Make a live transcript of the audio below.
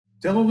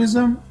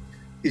Terrorism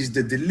is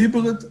the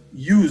deliberate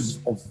use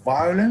of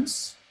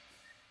violence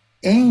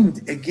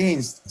aimed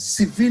against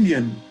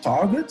civilian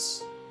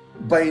targets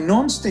by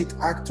non-state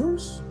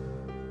actors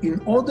in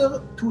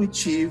order to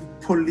achieve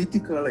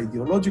political,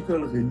 ideological,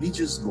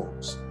 religious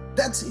goals.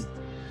 That's it.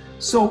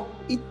 So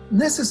it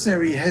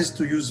necessarily has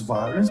to use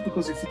violence,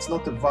 because if it's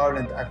not a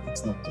violent act,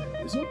 it's not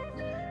terrorism.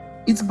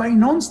 It's by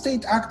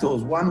non-state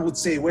actors. One would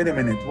say, wait a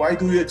minute, why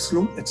do you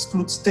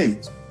exclude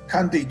state?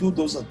 Can't they do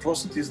those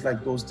atrocities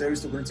like those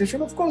terrorist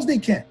organizations? Of course they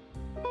can.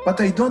 But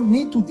I don't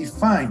need to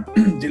define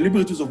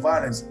deliberate use of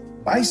violence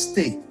by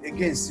state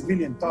against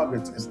civilian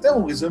targets as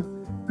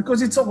terrorism,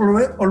 because it's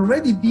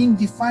already being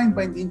defined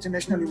by the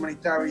international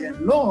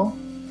humanitarian law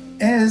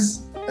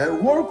as a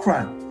war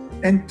crime.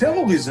 And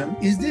terrorism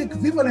is the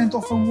equivalent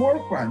of a war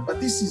crime, but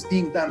this is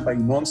being done by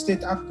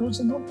non-state actors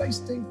and not by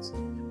states.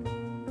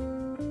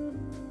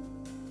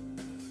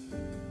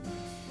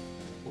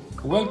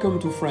 Welcome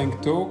to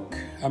Frank Talk.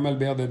 I'm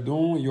Albert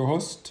Dadon, your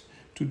host.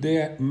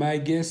 Today, my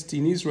guest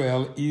in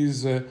Israel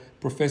is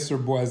Professor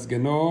Boaz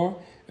Ganor.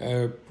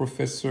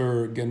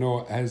 Professor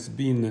Ganor has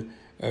been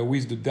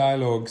with the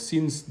dialogue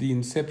since the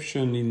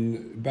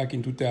inception back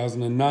in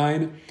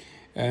 2009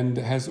 and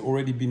has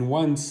already been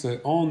once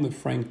on the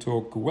Frank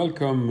Talk.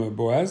 Welcome,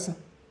 Boaz.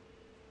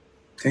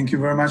 Thank you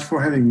very much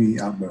for having me,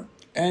 Albert.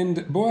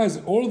 And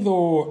Boaz,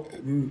 although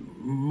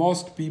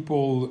most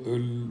people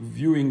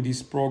viewing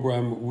this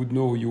program would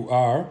know who you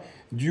are,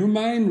 do you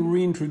mind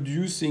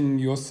reintroducing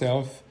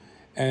yourself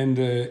and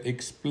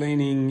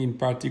explaining in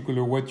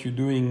particular what you're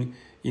doing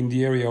in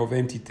the area of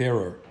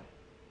anti-terror?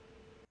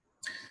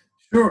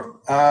 Sure.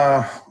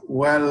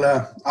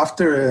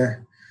 After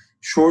a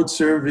short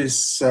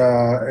service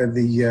at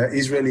the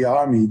Israeli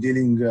army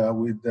dealing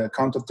with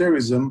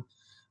counterterrorism,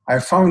 I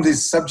found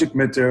this subject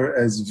matter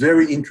as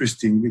very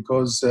interesting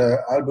because,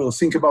 Albert,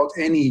 think about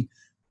any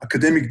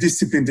academic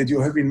discipline that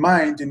you have in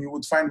mind and you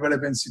would find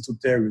relevancy to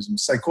terrorism: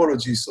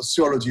 psychology,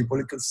 sociology,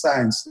 political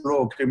science,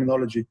 law,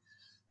 criminology.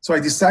 So I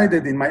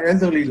decided in my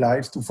elderly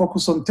life to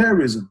focus on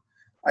terrorism.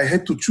 I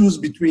had to choose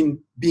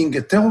between being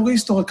a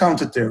terrorist or a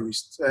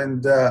counter-terrorist.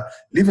 And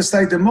leave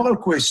aside the moral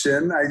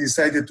question, I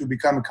decided to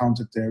become a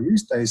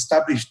counter-terrorist. I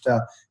established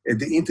at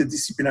the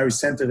Interdisciplinary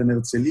Center in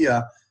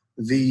Herzliya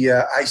the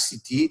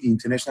ICT, the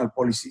International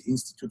Policy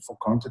Institute for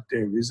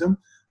Counterterrorism,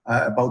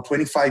 about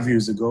 25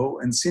 years ago.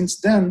 And since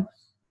then,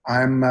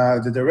 I'm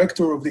the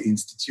director of the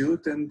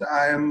institute, and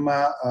I'm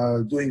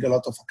doing a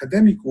lot of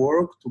academic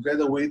work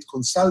together with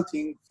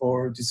consulting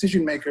for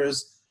decision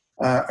makers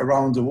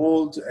around the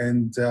world,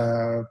 and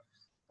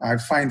I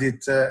find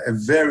it a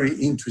very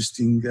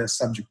interesting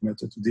subject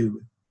matter to deal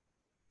with.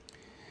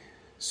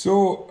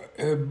 So,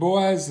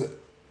 Boaz,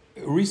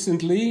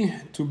 recently,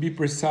 to be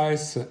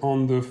precise,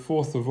 on the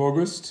 4th of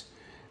August,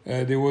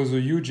 there was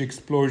a huge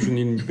explosion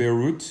in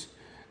Beirut.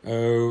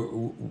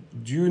 Do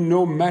you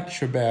know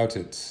much about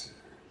it?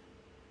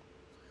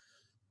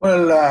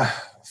 Well,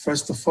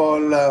 first of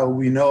all,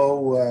 we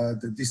know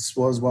that this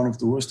was one of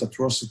the worst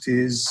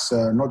atrocities,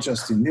 not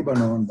just in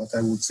Lebanon, but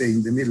I would say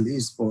in the Middle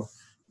East for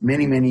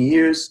many, many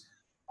years.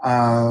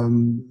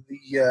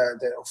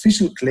 The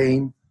official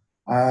claim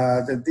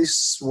that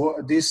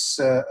this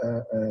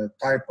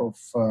type of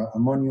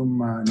ammonium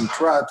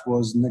nitrate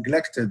was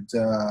neglected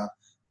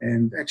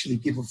and actually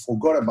people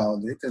forgot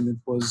about it, and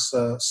it was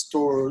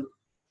stored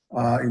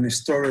in a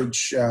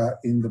storage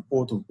in the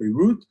port of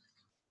Beirut.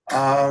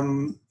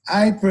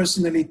 I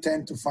personally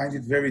tend to find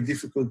it very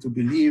difficult to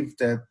believe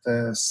that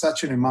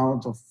such an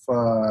amount of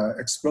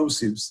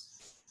explosives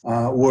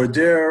were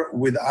there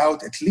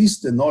without at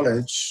least the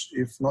knowledge,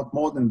 if not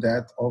more than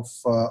that, of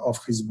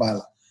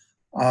Hezbollah.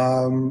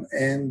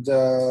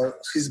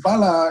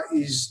 Hezbollah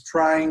is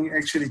trying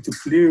actually to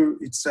clear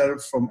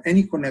itself from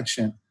any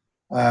connection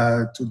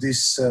to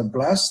this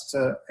blast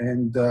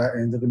and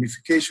the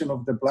ramification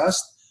of the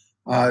blast.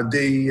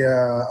 They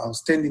are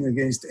standing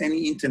against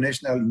any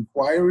international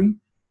inquiry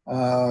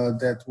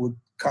that would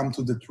come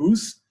to the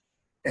truth.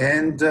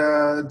 And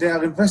they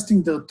are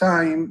investing their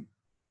time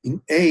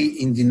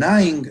in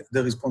denying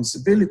the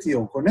responsibility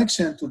or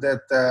connection to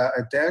that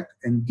attack,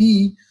 and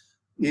B,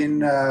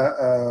 in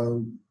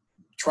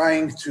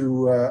trying to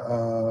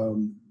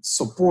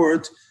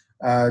support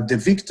the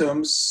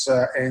victims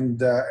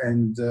and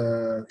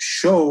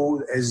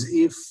show as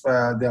if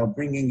they are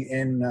bringing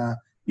in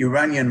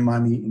Iranian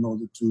money in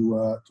order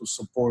to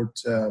support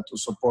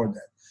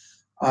that.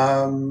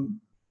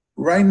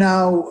 Right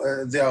now,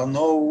 there are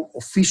no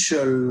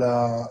official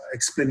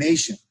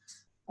explanation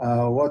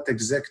what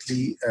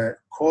exactly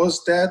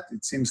caused that.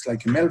 It seems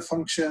like a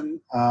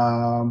malfunction,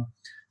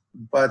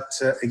 but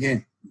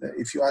again,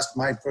 if you ask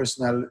my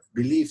personal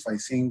belief, I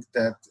think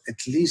that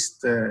at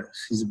least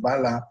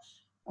Hezbollah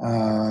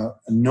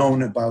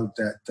known about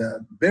that.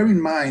 Bear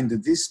in mind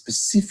that this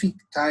specific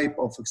type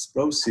of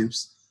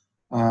explosives,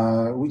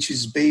 which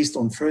is based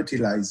on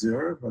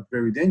fertilizer, but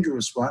very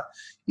dangerous one,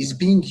 is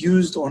being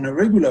used on a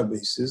regular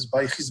basis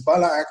by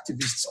Hezbollah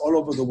activists all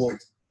over the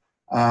world.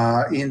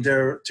 in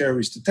their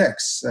terrorist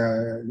attacks.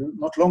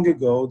 Not long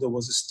ago, there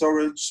was a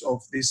storage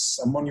of this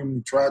ammonium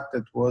nitrate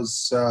that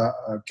was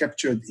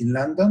captured in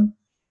London,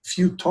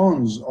 few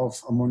tons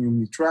of ammonium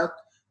nitrate,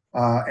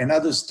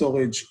 another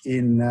storage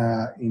in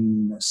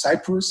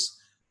Cyprus,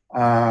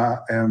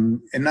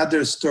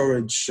 another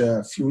storage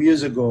a few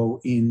years ago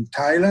in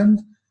Thailand.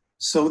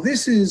 So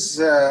this is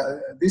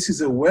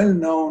a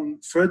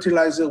well-known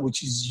fertilizer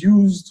which is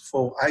used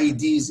for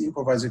IEDs,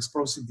 improvised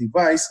explosive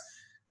device,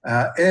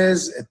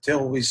 as a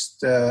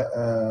terrorist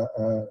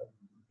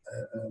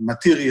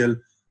material,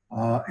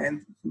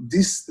 and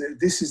this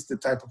is the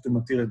type of the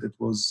material that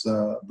was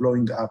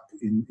blowing up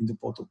in the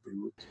port of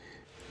Beirut.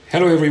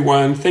 Hello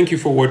everyone, thank you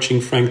for watching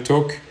Frank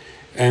Talk.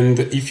 And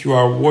if you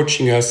are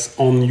watching us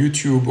on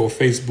YouTube or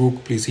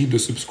Facebook, please hit the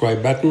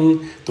subscribe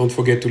button. Don't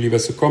forget to leave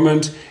us a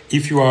comment.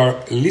 If you are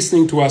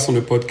listening to us on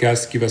a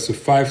podcast, give us a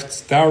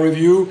 5-star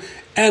review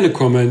and a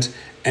comment.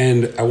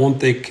 And I won't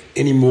take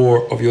any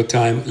more of your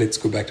time. Let's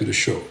go back to the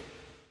show.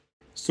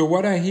 So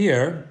what I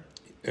hear,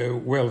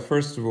 well,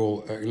 first of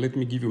all, let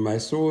me give you my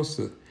source.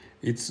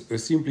 It's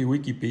simply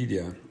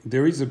Wikipedia.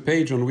 There is a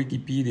page on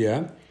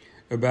Wikipedia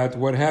about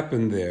what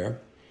happened there.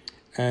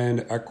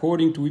 And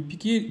according to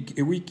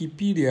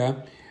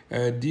Wikipedia,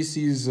 this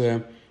is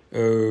a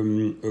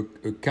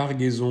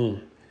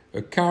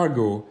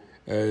cargo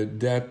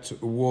that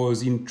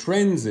was in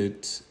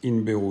transit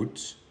in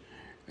Beirut,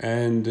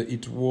 and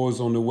it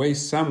was on the way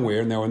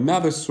somewhere. Now,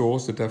 another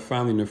source that I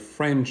found in a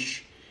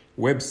French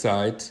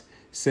website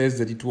says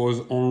that it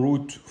was en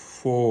route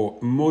for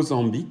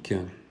Mozambique.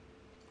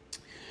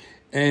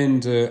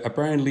 And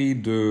apparently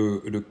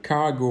the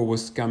cargo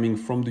was coming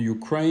from the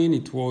Ukraine.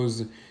 It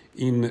was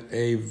in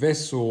a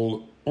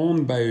vessel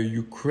owned by a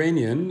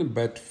Ukrainian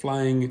but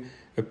flying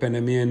a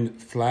Panamanian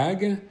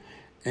flag.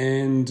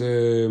 And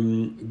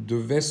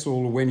the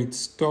vessel, when it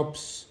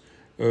stopped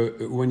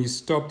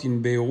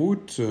in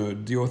Beirut,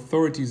 the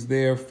authorities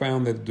there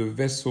found that the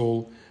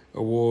vessel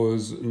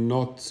was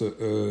not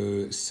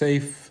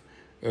safe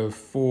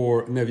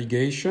for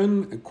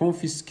navigation,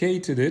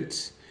 confiscated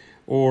it,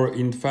 or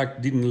in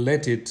fact didn't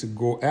let it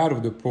go out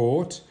of the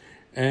port,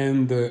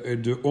 and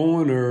the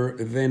owner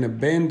then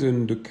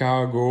abandoned the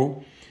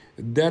cargo.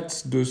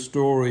 That's the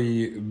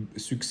story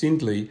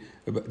succinctly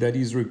that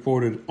is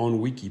reported on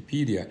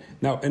Wikipedia.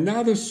 Now,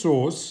 another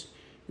source,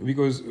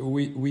 because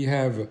we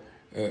have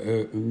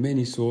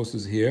many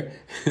sources here,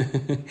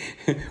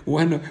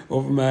 one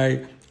of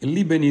my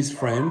Lebanese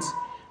friends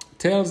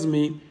tells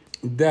me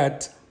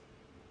that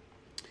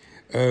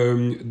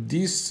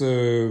this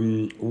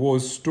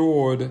was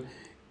stored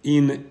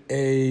in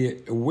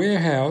a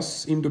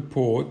warehouse in the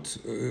port,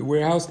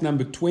 warehouse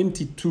number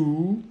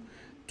 22,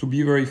 to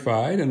be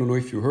verified. I don't know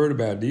if you heard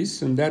about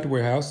this, and that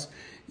warehouse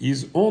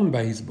is owned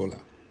by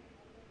Hezbollah.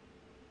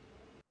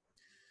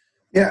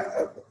 Yeah,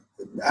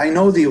 I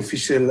know the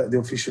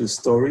official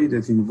story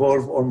that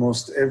involves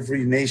almost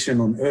every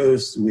nation on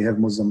earth. We have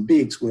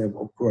Mozambiques, we have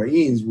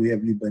Ukrainians, we have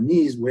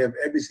Lebanese, we have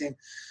everything.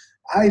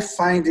 I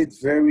find it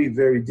very,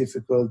 very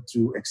difficult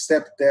to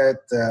accept that.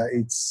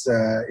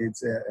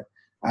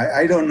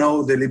 I don't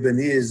know the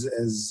Lebanese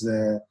as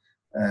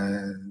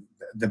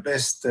the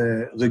best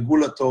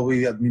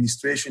regulatory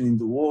administration in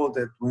the world,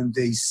 that when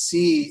they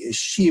see a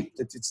ship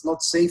that it's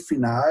not safe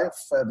enough,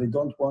 they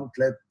don't want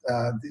to let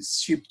this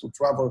ship to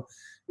travel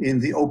in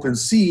the open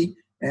sea.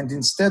 And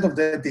instead of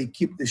that, they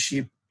keep the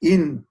ship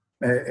in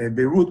a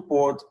Beirut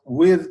port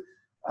with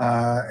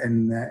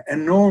an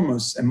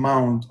enormous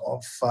amount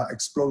of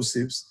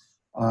explosives,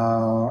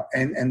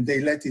 and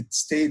they let it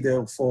stay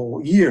there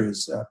for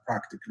years,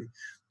 practically.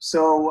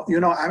 So, you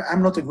know,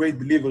 I'm not a great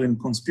believer in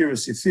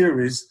conspiracy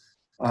theories,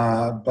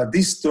 but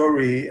this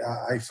story,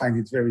 I find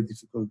it very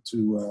difficult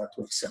to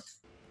accept.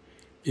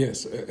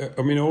 Yes,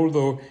 I mean,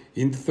 although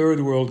in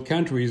third world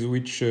countries,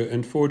 which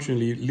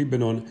unfortunately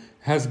Lebanon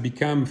has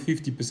become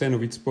 50%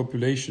 of its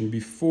population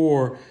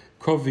before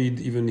COVID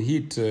even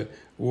hit,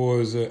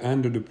 was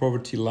under the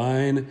poverty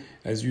line.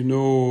 As you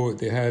know,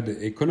 they had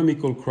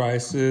economical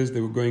crisis.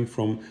 They were going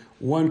from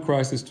one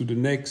crisis to the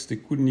next. They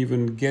couldn't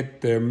even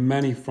get their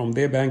money from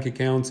their bank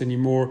accounts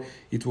anymore.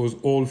 It was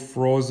all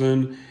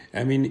frozen.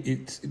 I mean,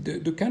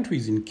 the country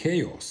is in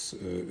chaos,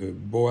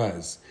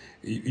 Boaz.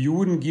 You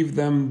wouldn't give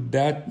them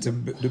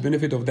the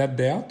benefit of that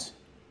doubt?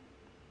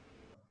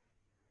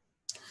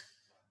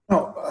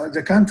 No,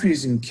 the country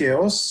is in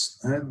chaos.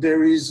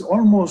 There is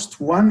almost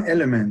one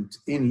element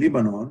in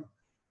Lebanon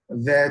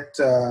that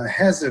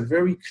has a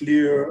very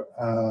clear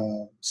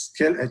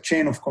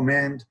chain of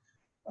command,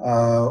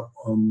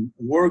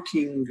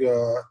 working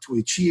to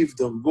achieve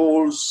their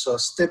goals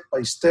step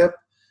by step,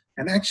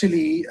 and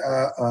actually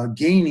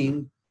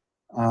gaining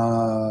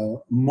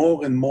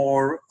more and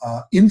more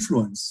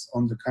influence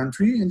on the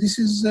country. And this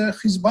is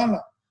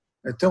Hezbollah,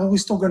 a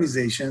terrorist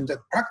organization that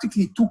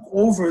practically took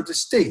over the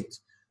state.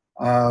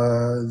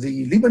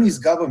 The Lebanese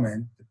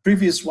government, the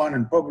previous one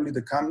and probably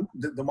the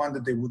one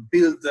that they would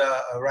build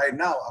right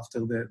now after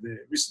the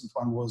recent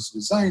one was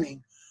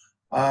resigning,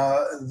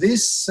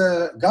 this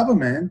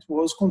government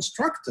was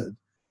constructed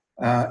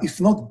if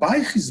not by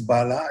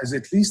Hezbollah, as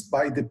at least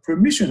by the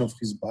permission of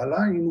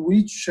Hezbollah, in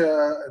which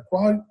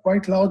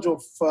quite large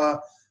of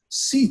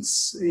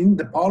seats in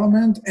the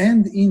parliament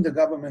and in the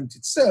government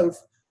itself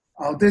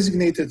are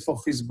designated for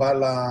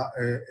Hezbollah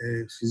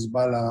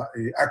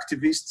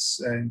activists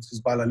and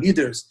Hezbollah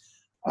leaders.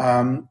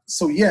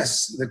 So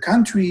yes, the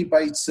country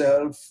by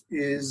itself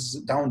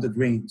is down the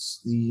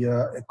drains. The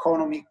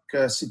economic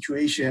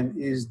situation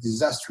is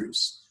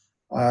disastrous.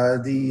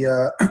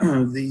 The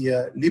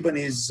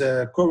Lebanese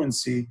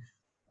currency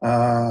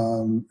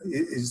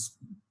is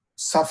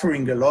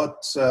suffering a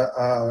lot,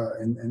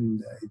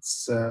 and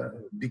it's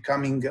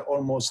becoming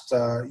almost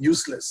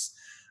useless.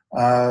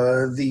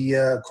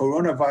 The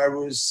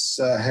coronavirus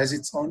has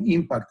its own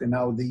impact, and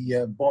now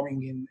the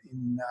bombing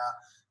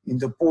in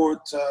the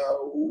port,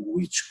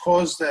 which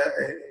caused a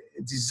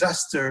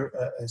disaster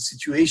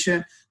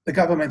situation. The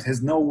government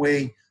has no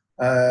way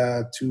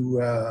to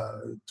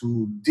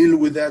deal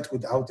with that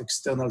without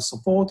external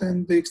support,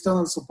 and the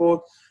external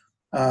support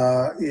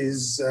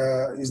is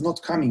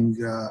not coming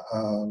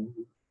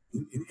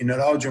in a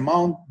large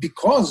amount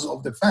because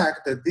of the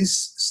fact that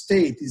this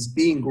state is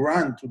being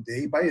run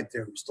today by a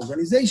terrorist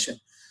organization.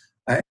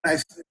 And I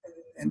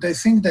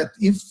think that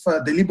if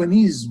the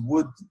Lebanese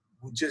would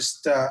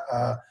just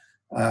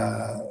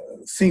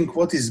think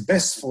what is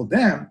best for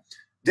them,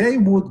 they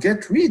would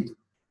get rid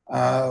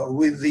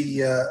with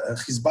the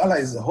Hezbollah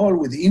as a whole,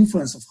 with the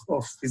influence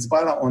of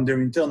Hezbollah on their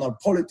internal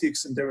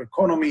politics and their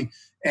economy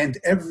and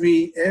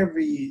every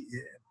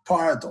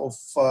part of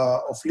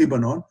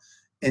Lebanon,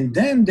 and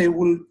then they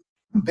will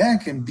come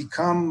back and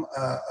become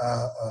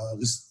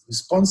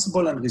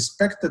responsible and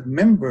respected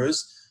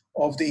members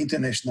of the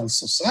international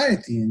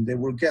society, and they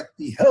will get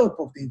the help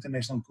of the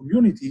international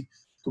community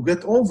to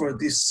get over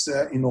this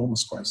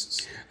enormous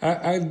crisis.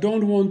 I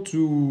don't want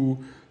to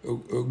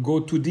go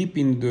too deep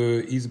in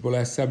the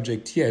Hezbollah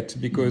subject yet,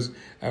 because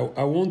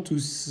I want to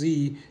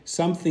see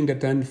something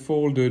that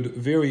unfolded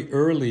very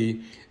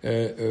early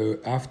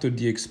after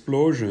the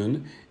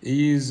explosion,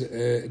 is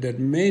that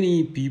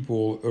many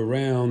people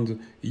around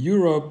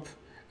Europe,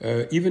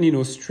 even in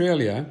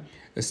Australia,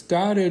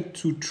 started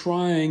to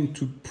trying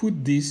to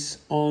put this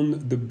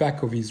on the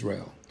back of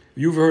Israel.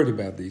 You've heard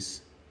about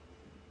this.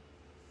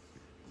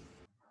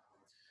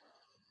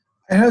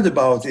 I heard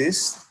about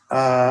this.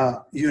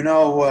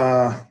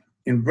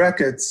 In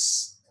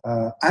brackets,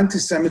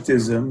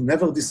 anti-Semitism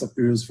never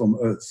disappears from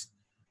earth.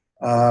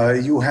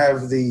 You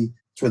have the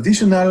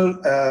traditional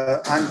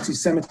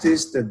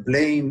anti-Semitists that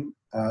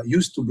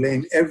used to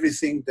blame every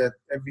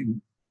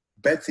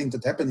bad thing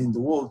that happened in the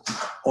world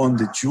on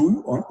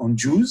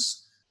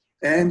Jews.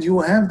 And you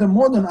have the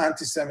modern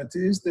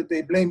anti-Semites that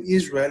they blame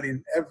Israel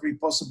in every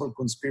possible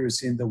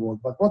conspiracy in the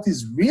world. But what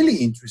is really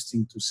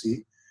interesting to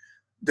see,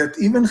 that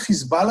even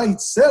Hezbollah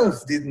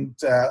itself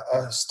didn't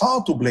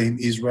start to blame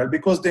Israel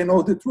because they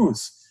know the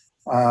truth.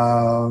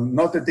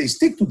 Not that they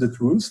stick to the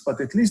truth, but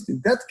at least in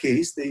that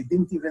case, they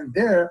didn't even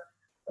dare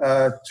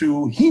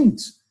to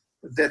hint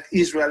that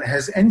Israel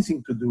has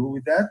anything to do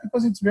with that,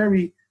 because it's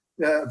very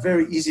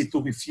easy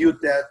to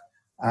refute that.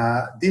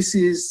 This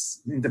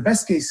is, in the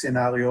best case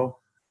scenario,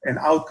 an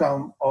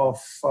outcome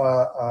of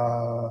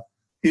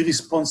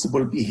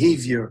irresponsible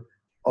behavior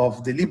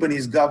of the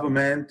Lebanese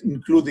government,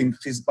 including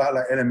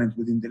Hezbollah element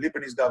within the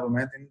Lebanese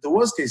government, and in the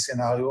worst case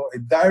scenario, a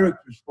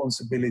direct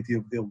responsibility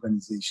of the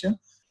organization.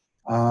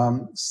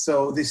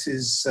 So this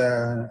is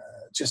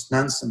just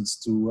nonsense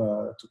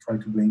to try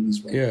to blame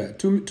Israel. Yeah,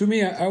 to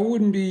me, I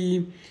wouldn't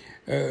be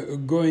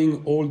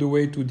going all the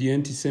way to the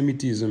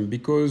anti-Semitism,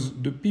 because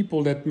the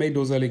people that made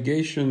those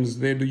allegations,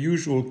 they're the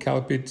usual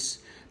culprits,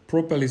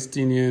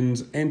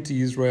 pro-Palestinians,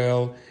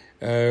 anti-Israel.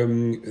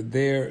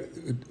 They're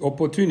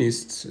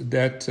opportunists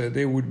that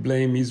they would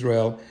blame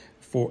Israel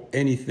for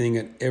anything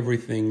and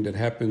everything that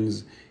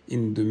happens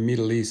in the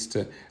Middle East,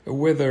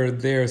 whether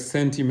their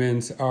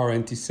sentiments are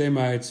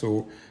anti-Semites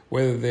or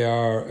whether they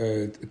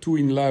are too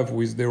in love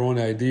with their own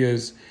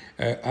ideas.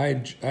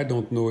 I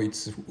don't know.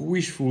 It's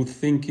wishful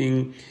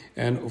thinking,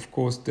 and of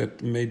course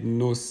that made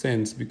no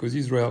sense, because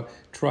Israel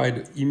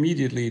tried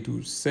immediately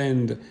to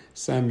send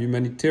some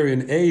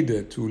humanitarian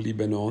aid to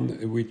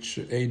Lebanon, which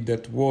aid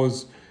that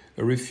was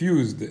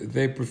refused.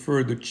 They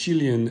preferred the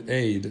Chilean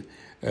aid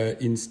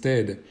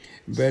instead.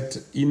 But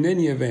in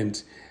any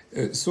event,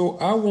 so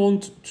I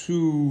want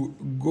to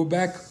go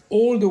back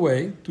all the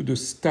way to the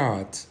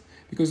start,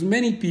 because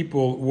many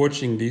people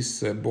watching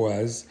this,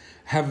 Boaz,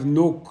 have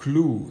no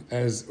clue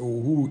as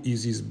who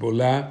is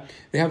Hezbollah.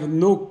 They have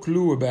no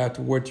clue about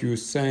what you're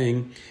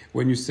saying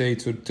when you say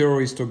it's a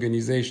terrorist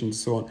organization and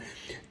so on.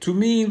 To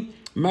me,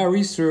 my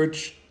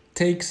research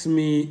takes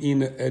me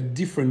in a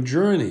different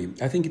journey.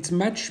 I think it's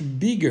much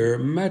bigger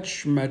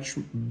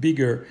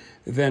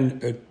than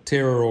a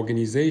terror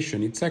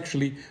organization. It's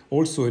actually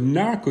also a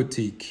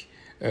narcotic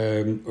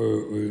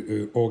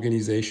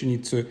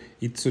organization.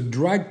 It's a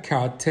drug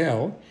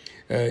cartel.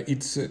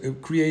 It's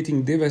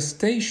creating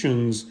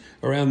devastations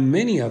around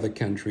many other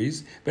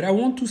countries. But I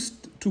want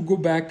to go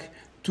back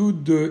to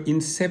the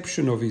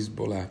inception of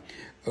Hezbollah.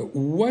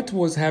 What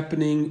was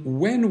happening?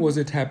 When was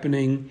it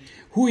happening?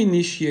 Who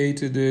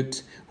initiated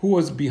it? Who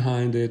was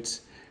behind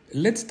it?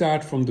 Let's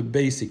start from the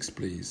basics,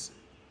 please.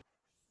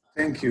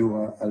 Thank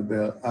you,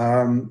 Albert.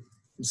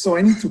 So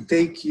I need to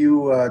take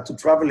you to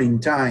travel in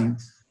time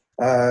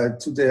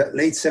to the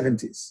late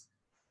 70s.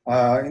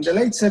 In the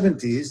late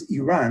 70s,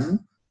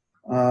 Iran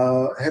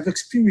have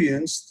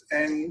experienced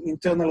an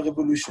internal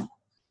revolution.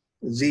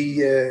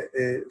 The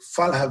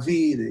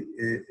Pahlavi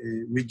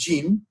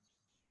regime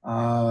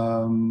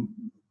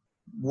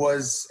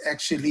was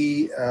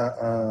actually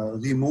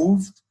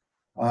removed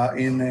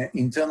in an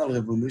internal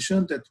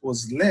revolution that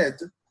was led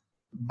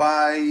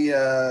by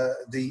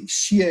the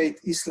Shiite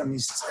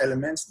Islamist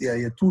elements, the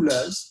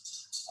Ayatollahs,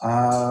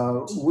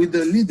 with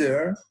the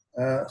leader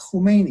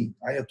Khomeini,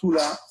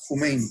 Ayatollah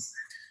Khomeini.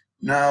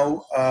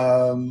 Now,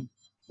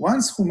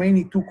 once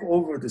Khomeini took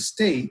over the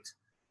state,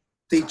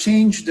 they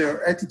changed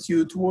their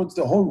attitude towards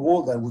the whole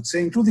world, I would say,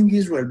 including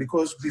Israel,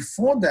 because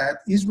before that,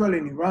 Israel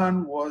and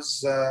Iran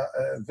was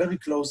very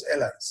close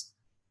allies.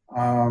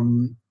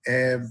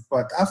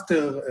 But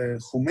after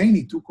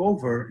Khomeini took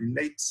over in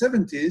late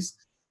 70s,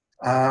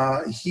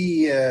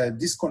 he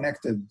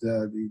disconnected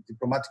the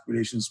diplomatic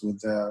relations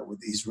with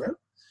Israel.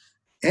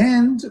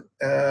 And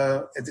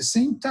at the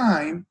same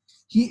time,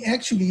 he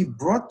actually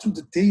brought to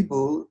the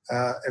table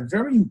a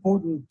very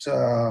important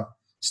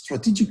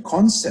strategic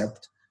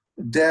concept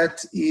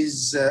that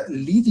is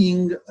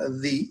leading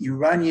the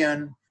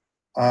Iranian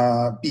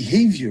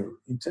behavior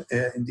in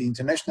the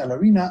international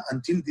arena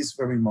until this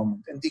very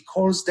moment. And he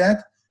calls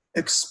that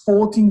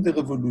exporting the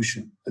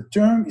revolution. The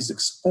term is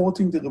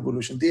exporting the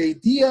revolution. The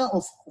idea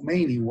of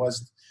Khomeini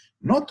was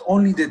not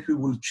only that we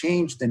will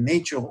change the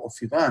nature of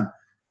Iran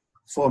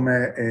from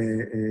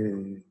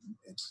a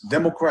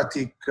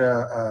democratic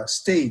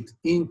state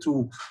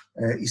into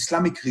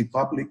Islamic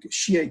Republic,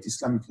 Shiite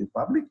Islamic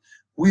Republic,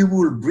 we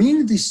will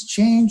bring this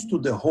change to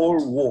the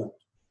whole world.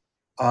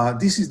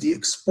 This is the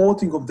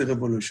exporting of the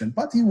revolution.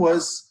 But he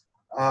was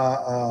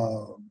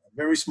a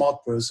very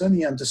smart person.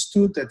 He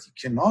understood that he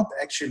cannot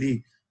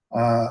actually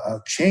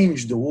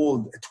change the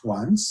world at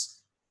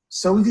once.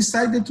 So he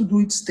decided to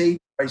do it stage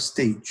by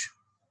stage.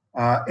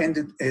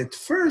 And at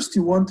first, he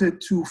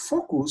wanted to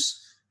focus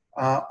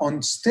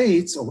on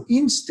states or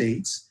in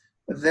states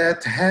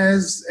that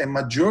has a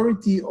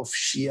majority of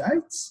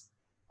Shiites,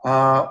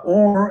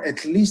 or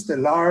at least a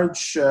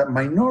large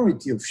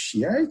minority of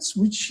Shiites,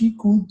 which he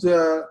could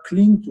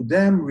cling to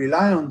them,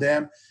 rely on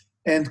them,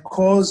 and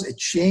cause a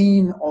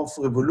chain of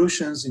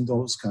revolutions in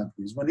those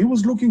countries. When he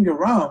was looking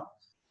around,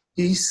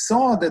 he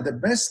saw that the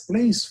best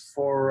place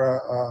for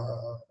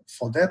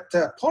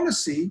that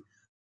policy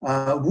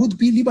would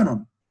be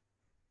Lebanon.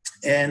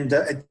 And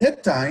at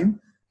that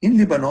time, in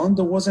Lebanon,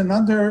 there was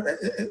another,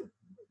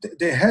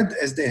 they had,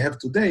 as they have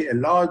today, a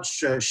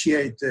large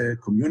Shiite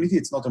community.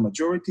 It's not a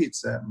majority,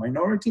 it's a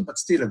minority, but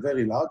still a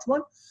very large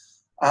one,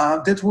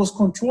 that was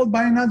controlled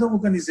by another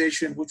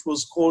organization, which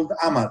was called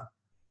Amal.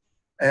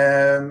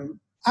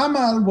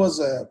 Amal was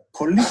a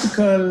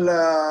political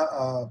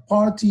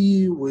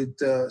party with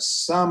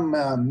some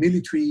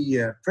military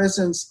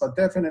presence, but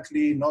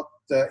definitely not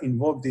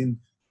involved in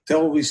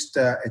terrorist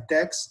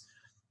attacks.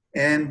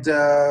 And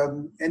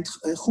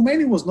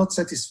Khomeini was not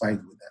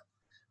satisfied with that.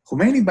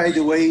 Khomeini, by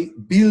the way,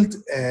 built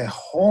a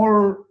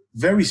whole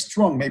very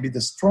strong, maybe the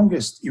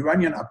strongest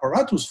Iranian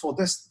apparatus for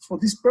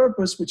this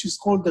purpose, which is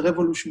called the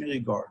Revolutionary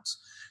Guards.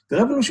 The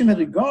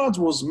Revolutionary Guards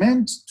was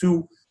meant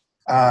to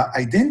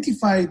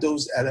identify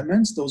those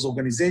elements, those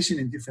organizations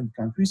in different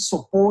countries,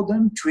 support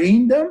them,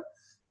 train them,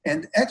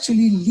 and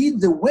actually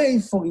lead the way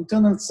for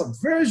internal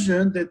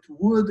subversion that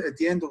would, at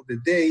the end of the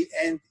day,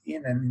 end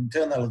in an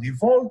internal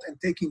revolt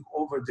and taking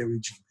over the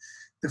regime.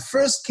 The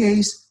first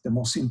case, the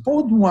most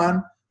important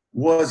one,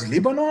 was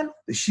Lebanon,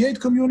 the Shiite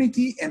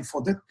community, and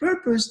for that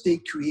purpose, they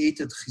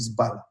created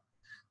Hezbollah.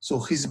 So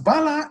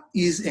Hezbollah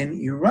is an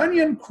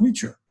Iranian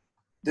creature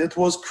that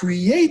was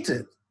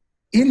created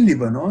in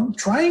Lebanon,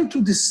 trying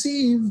to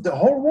deceive the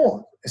whole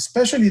world,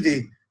 especially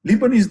the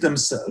Lebanese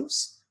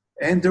themselves,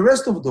 and the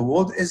rest of the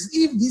world, as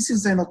if this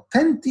is an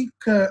authentic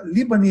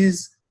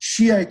Lebanese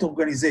Shiite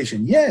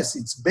organization. Yes,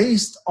 it's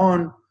based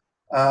on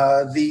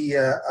the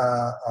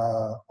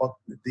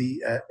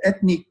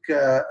ethnic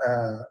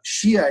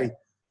Shiite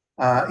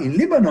in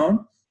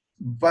Lebanon,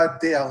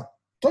 but they are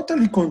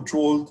totally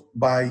controlled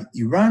by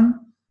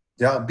Iran.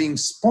 They are being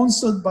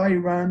sponsored by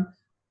Iran.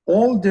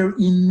 All their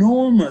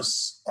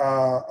enormous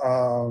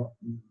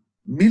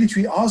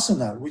military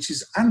arsenal, which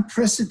is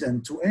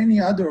unprecedented to any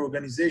other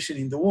organization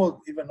in the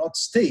world, even not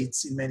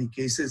states in many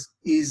cases,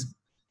 is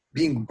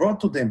being brought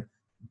to them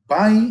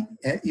by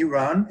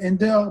Iran, and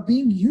they are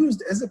being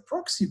used as a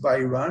proxy by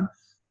Iran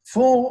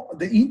for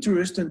the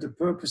interest and the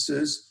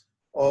purposes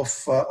of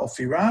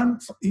Iran.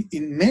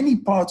 In many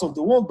parts of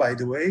the world, by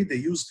the way, they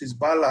used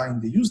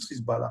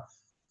Hezbollah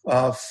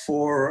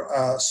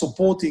for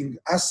supporting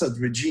Assad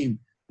regime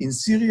in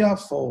Syria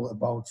for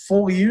about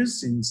 4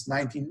 years, since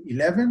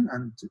 1911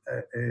 and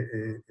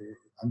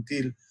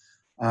until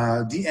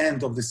the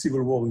end of the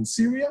civil war in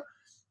Syria.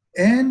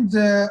 And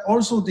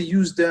also they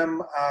use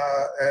them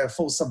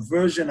for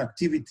subversion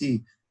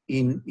activity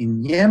in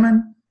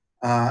Yemen,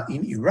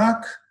 in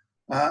Iraq,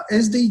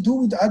 as they do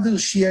with other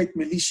Shiite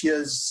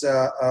militias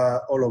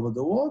all over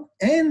the world.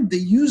 And they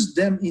used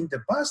them in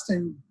the past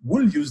and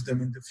will use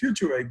them in the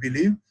future, I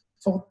believe,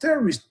 for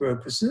terrorist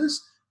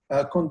purposes,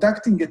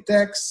 conducting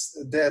attacks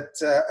that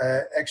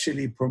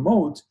actually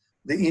promote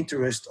the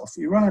interest of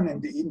Iran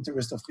and the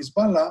interest of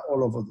Hezbollah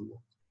all over the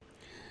world.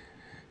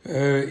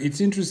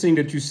 It's interesting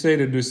that you say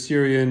that the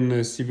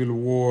Syrian civil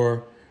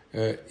war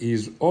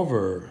is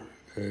over.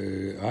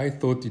 I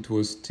thought it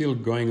was still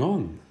going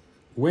on.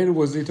 When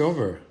was it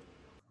over?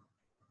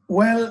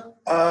 Well,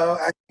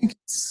 I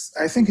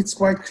think it's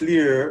quite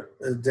clear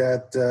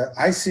that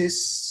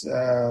ISIS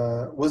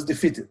was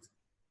defeated.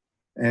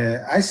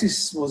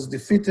 ISIS was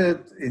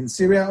defeated in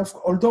Syria,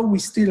 although we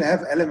still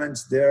have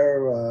elements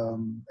there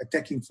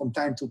attacking from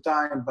time to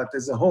time, but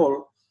as a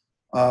whole,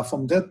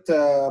 from that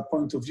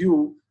point of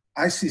view,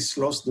 ISIS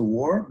lost the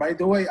war. By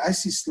the way,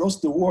 ISIS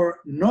lost the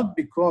war not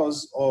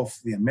because of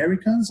the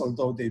Americans,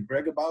 although they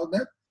brag about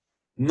that,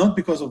 not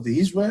because of the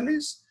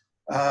Israelis,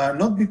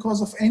 not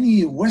because of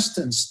any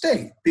Western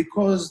state,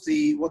 because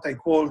what I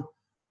call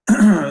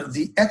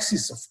the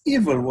axis of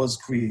evil was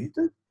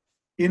created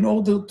in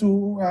order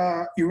to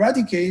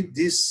eradicate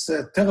this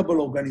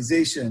terrible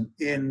organization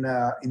in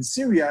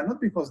Syria,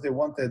 not because they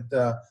wanted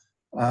to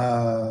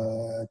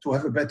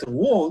have a better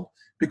world,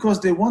 because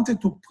they wanted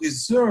to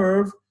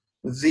preserve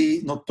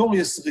the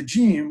notorious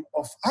regime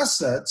of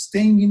Assad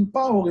staying in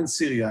power in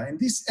Syria. And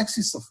this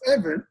axis of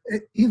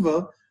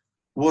evil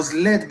was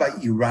led by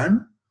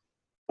Iran,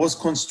 was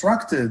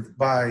constructed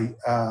by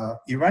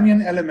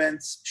Iranian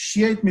elements,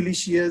 Shiite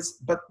militias,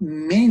 but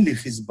mainly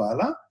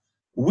Hezbollah,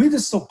 with the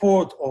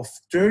support of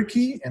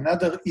Turkey,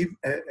 another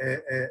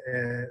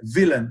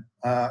villain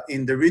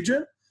in the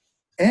region,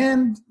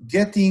 and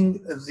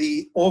getting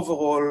the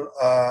overall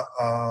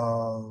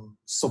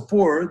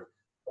support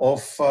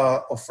of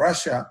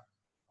Russia.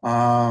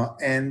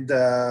 And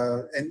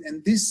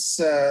this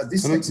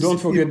don't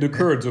forget the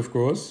Kurds, of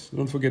course.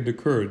 Don't forget the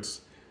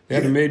Kurds. They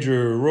had a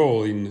major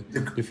role in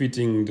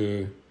defeating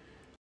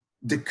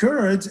the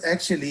Kurds.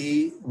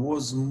 Actually,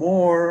 was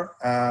more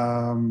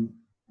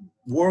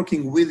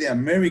working with the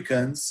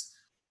Americans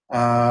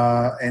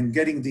and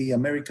getting the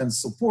American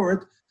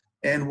support,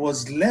 and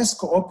was less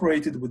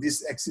cooperated with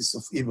this axis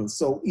of evil.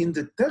 So in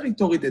the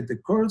territory that the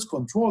Kurds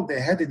controlled, they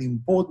had an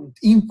important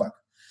impact.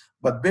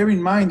 But bear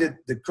in mind that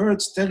the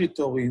Kurds'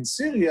 territory in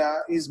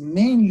Syria is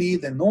mainly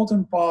the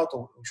northern part,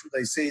 or should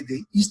I say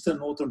the eastern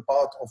northern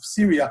part of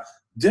Syria.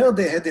 There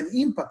they had an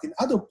impact. In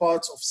other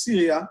parts of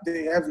Syria,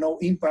 they have no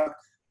impact.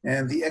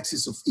 And the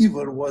axis of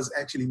evil was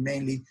actually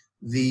mainly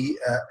the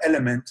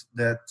element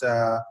that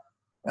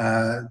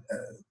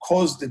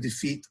caused the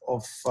defeat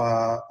of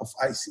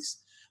ISIS.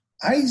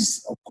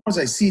 Of course,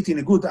 I see it in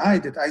a good eye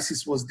that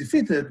ISIS was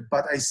defeated,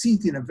 but I see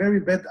it in a very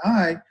bad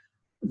eye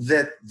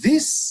that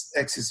this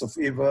axis of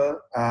evil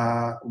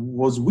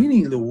was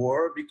winning the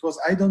war, because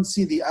I don't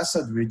see the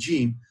Assad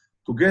regime,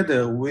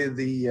 together with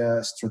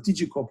the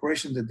strategic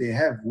cooperation that they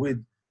have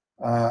with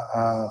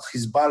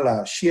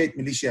Hezbollah, Shiite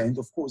militia, and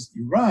of course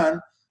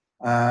Iran,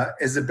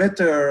 as a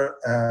better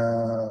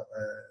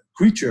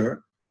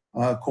creature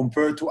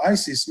compared to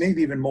ISIS,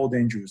 maybe even more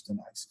dangerous than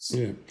ISIS.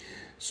 Yeah.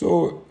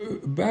 So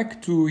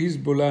back to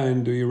Hezbollah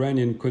and the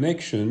Iranian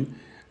connection,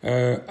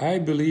 I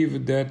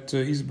believe that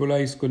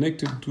Hezbollah is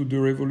connected to the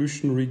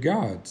Revolutionary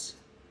Guards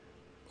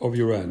of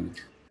Iran.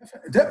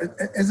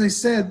 As I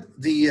said,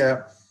 the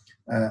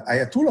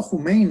Ayatollah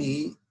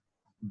Khomeini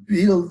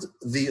built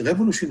the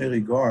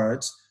Revolutionary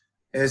Guards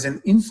as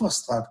an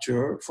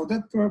infrastructure for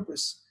that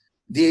purpose.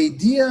 The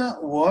idea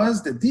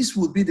was that this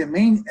would be the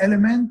main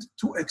element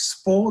to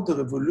export the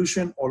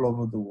revolution all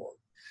over the world.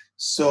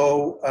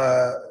 So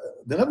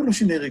the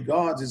Revolutionary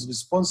Guard is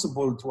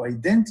responsible to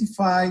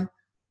identify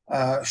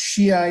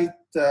Shiite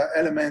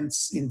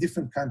elements in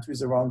different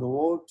countries around the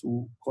world,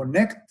 to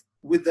connect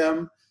with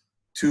them,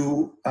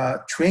 to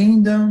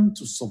train them,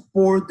 to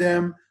support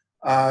them,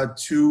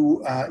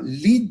 to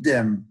lead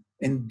them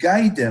and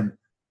guide them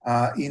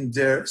in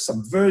their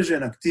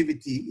subversion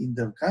activity in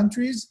their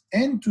countries,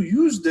 and to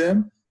use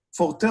them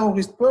for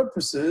terrorist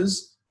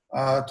purposes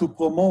to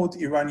promote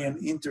Iranian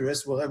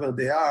interests wherever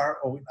they are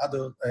or in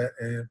other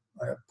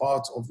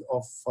parts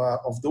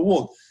of the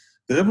world.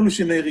 The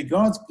Revolutionary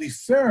Guards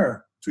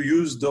prefer to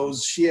use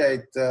those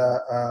Shiite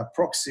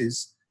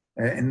proxies,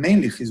 and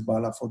mainly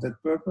Hezbollah for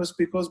that purpose,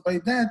 because by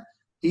that,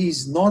 he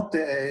is not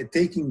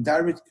taking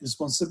direct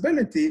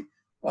responsibility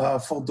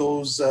for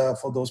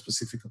those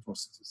specific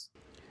atrocities.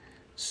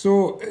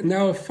 So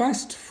now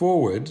fast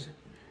forward,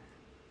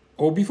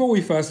 or before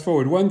we fast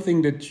forward, one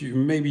thing that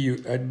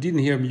I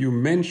didn't hear you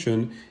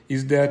mention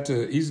is that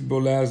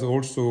Hezbollah,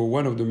 also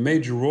one of the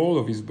major roles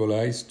of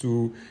Hezbollah is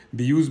to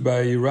be used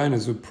by Iran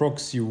as a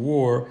proxy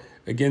war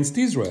against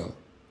Israel,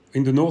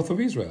 in the north of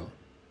Israel.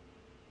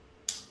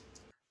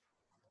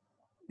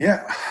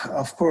 Yeah,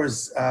 of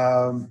course.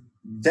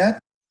 That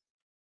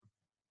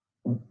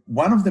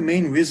one of the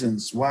main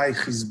reasons why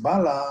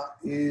Hezbollah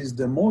is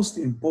the most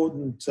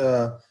important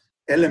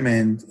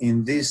element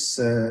in this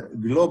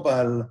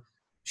global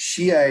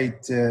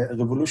Shiite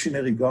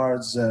Revolutionary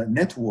Guards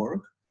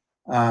network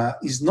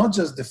is not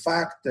just the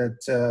fact that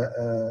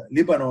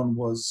Lebanon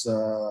was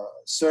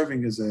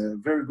serving as a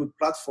very good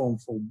platform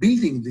for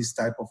building this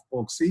type of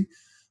proxy,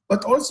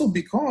 but also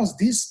because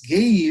this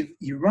gave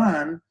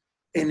Iran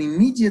an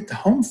immediate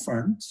home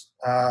front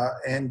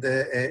and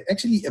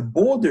actually a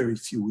border,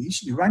 if you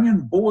wish,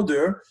 Iranian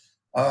border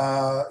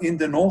in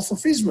the north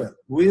of Israel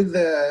with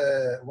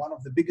one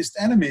of the biggest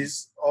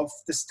enemies of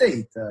the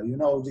state.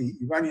 The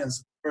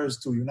Iranians refers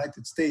to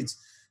United States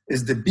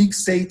as the big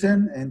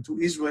Satan and to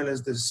Israel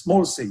as the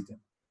small Satan.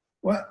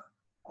 Well,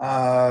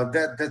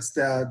 that's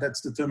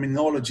the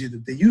terminology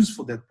that they use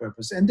for that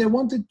purpose. And they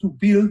wanted to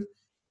build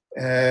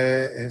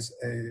a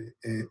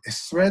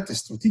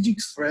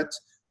strategic threat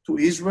to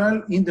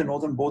Israel in the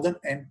northern border,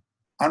 and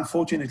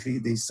unfortunately,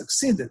 they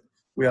succeeded.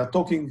 We are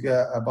talking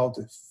about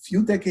a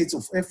few decades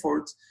of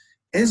effort.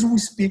 As we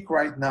speak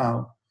right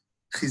now,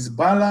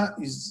 Hezbollah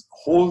is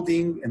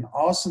holding an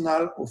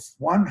arsenal of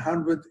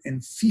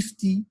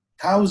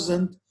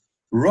 150,000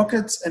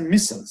 rockets and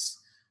missiles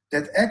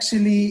that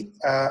actually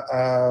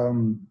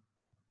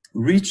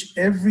reach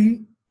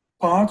every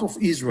part of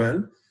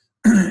Israel.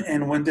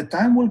 And when the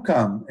time will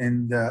come,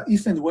 and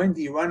if and when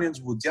the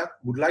Iranians would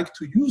like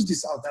to use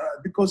this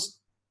arsenal, because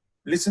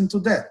listen to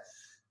that,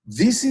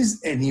 this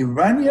is an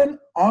Iranian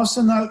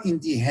arsenal in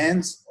the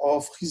hands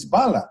of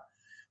Hezbollah.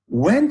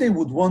 When they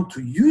would want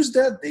to use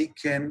that, they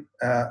can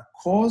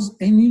cause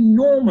an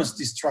enormous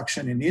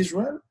destruction in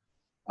Israel,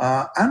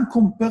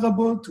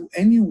 uncomparable to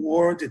any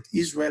war that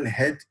Israel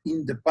had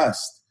in the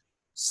past.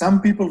 Some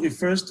people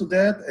refer to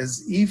that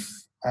as if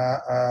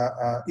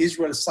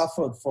Israel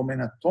suffered from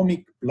an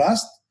atomic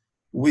blast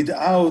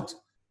without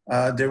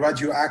the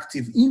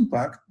radioactive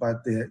impact,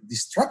 but the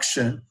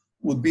destruction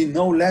would be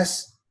no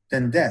less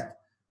than that.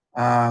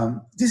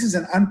 This is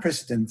an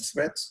unprecedented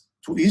threat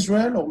to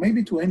Israel or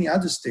maybe to any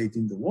other state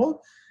in the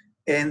world.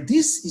 And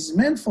this is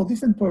meant for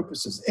different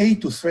purposes. A,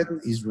 to threaten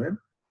Israel,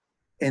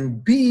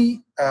 and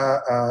B,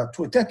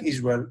 to attack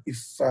Israel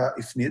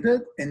if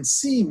needed. And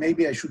C,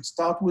 maybe I should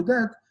start with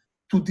that,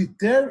 to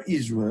deter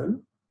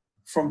Israel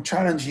from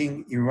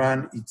challenging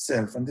Iran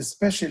itself, and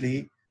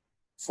especially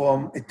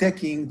from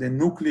attacking the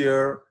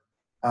nuclear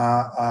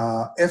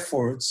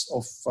efforts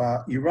of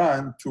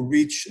Iran to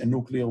reach a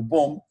nuclear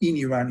bomb in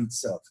Iran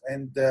itself.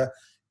 And the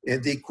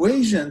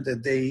equation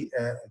that they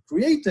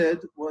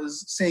created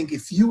was saying,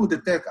 if you would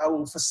attack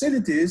our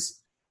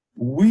facilities,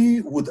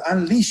 we would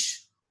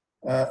unleash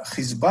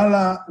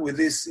Hezbollah with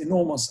this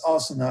enormous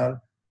arsenal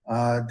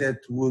that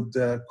would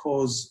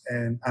cause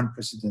an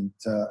unprecedented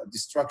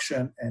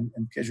destruction and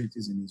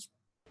casualties in Israel.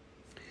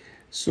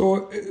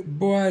 So,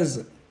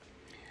 Boaz,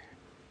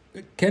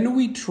 can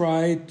we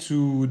try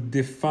to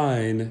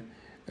define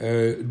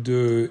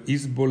the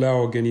Hezbollah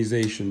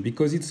organization?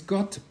 Because it's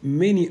got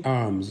many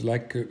arms,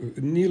 like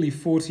nearly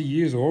 40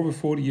 years, or over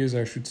 40 years,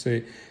 I should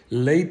say,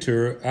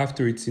 later,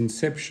 after its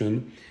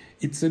inception.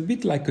 It's a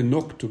bit like an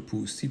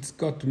octopus. It's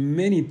got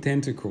many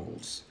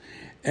tentacles.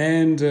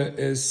 And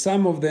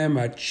some of them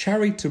are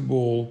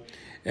charitable,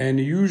 and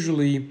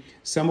usually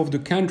some of the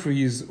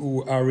countries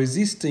who are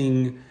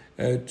resisting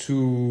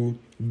to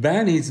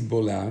ban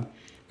Hezbollah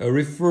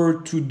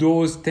refer to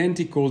those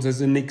tentacles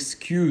as an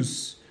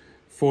excuse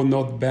for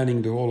not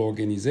banning the whole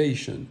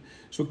organization.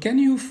 So can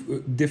you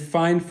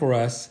define for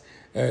us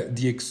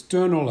the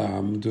external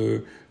arm,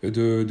 the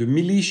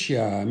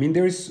militia? I mean,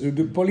 there is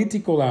the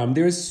political arm.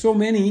 There is so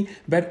many,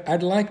 but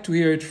I'd like to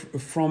hear it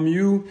from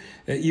you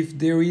if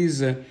there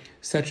is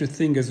such a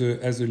thing as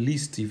a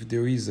list, if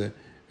there is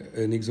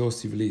an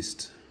exhaustive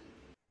list.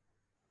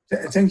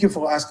 Thank you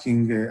for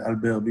asking,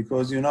 Albert,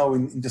 because, in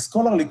the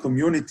scholarly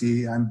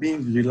community, I'm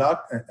being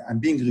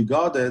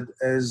regarded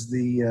as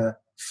the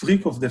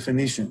freak of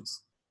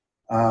definitions.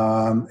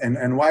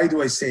 And why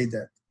do I say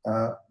that?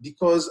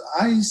 Because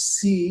I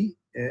see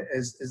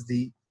as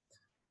the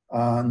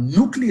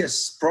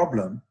nucleus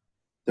problem,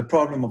 the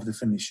problem of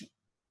definition.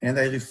 And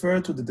I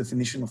refer to the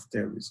definition of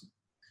terrorism.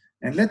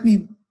 And let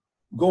me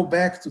go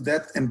back to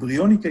that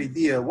embryonic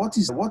idea, what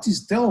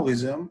is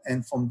terrorism?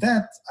 And from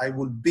that, I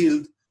will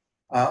build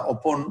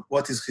upon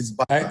what is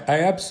Hezbollah.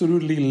 I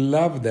absolutely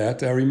love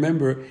that. I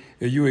remember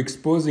you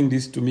exposing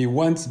this to me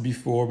once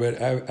before,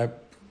 but I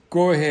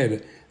go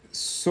ahead.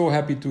 So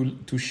happy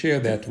to share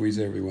that with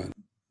everyone.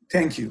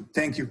 Thank you.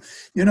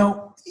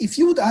 If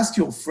you would ask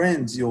your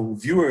friends, your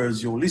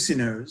viewers, your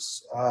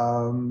listeners,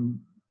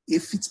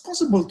 if it's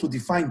possible to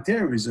define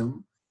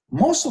terrorism,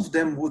 most of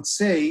them would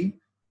say,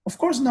 of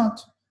course not.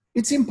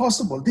 It's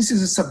impossible. This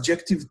is a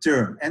subjective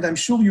term. And I'm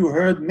sure you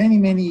heard many,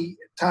 many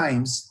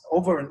times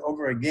over and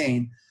over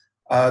again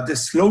the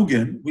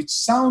slogan, which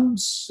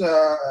sounds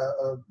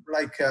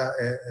like a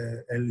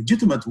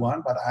legitimate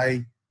one, but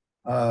I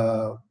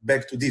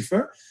beg to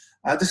differ.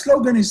 The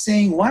slogan is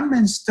saying, one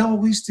man's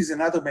terrorist is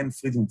another man's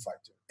freedom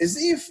fighter. as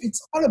if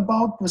it's all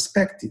about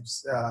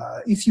perspectives.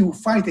 If you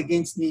fight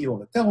against me,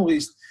 you're a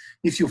terrorist.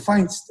 If you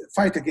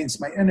fight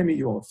against my enemy,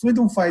 you're a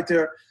freedom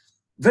fighter.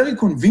 Very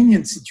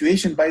convenient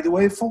situation, by the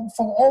way, for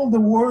all the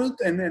world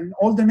and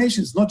all the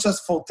nations, not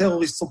just for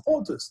terrorist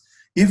supporters,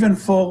 even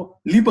for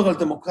liberal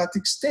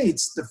democratic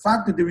states, the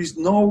fact that there is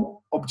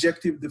no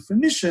objective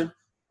definition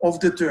of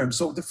the term.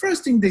 So the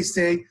first thing they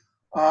say,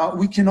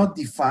 we cannot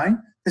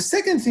define. The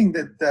second thing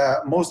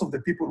that most of the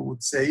people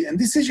would say, and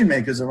decision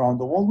makers around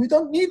the world, we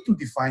don't need to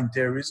define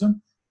terrorism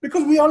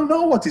because we all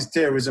know what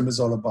terrorism is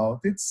all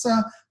about. It's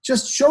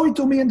just show it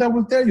to me and I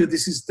will tell you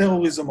this is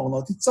terrorism or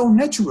not. It's so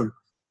natural.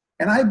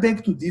 And I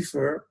beg to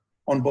differ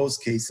on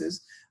both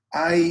cases.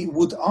 I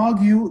would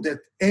argue that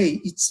A,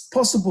 it's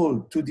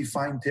possible to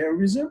define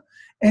terrorism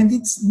and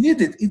it's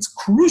needed, it's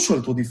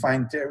crucial to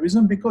define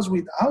terrorism because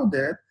without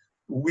that,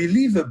 we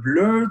leave a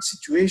blurred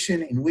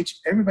situation in which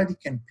everybody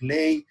can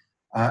play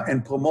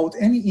and promote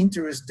any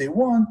interest they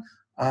want,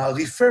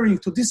 referring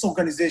to this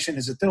organization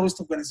as a terrorist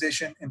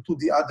organization and to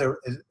the other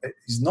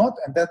is not.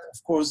 And that,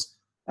 of course,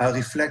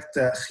 reflects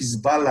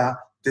Hezbollah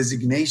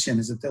designation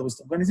as a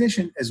terrorist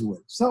organization as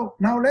well. So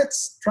now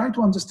let's try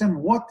to understand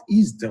what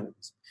is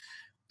terrorism.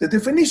 The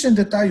definition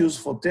that I use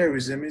for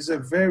terrorism is a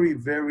very,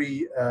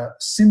 very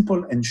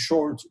simple and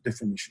short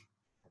definition.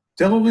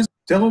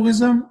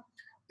 Terrorism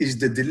is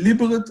the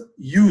deliberate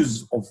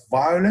use of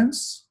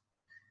violence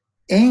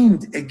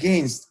aimed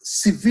against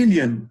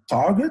civilian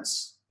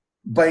targets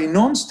by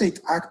non-state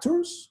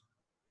actors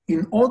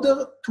in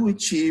order to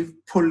achieve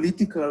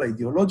political,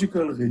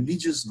 ideological,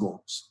 religious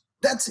goals.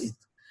 That's it.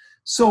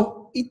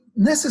 So it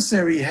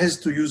necessarily has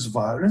to use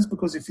violence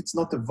because if it's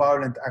not a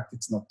violent act,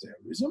 it's not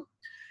terrorism.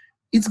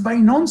 It's by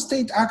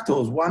non-state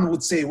actors. One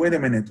would say, wait a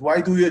minute,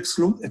 why do you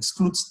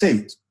exclude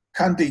state?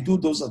 Can't they do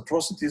those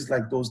atrocities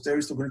like those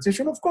terrorist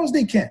organizations? Of course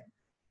they can.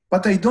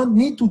 But I don't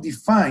need to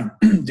define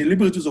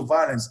deliberate use of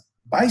violence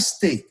by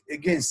state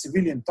against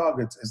civilian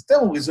targets as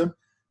terrorism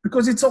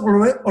because it's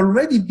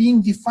already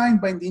being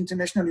defined by the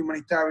international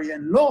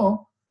humanitarian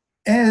law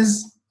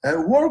as a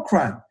war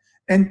crime.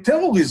 And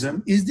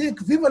terrorism is the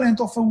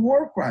equivalent of a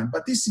war crime,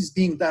 but this is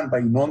being done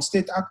by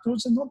non-state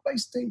actors and not by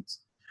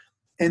states.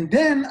 And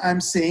then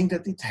I'm saying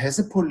that it has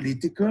a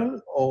political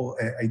or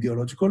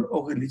ideological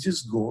or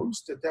religious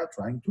goals that they are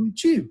trying to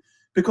achieve.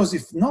 Because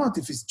if not,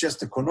 if it's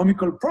just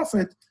economical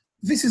profit,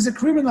 this is a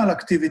criminal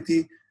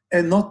activity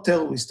and not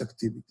terrorist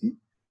activity.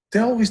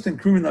 Terrorists and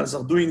criminals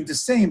are doing the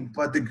same,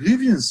 but the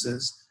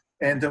grievances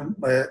and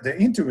the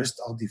interests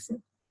are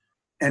different.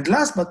 And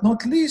last but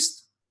not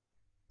least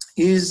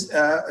is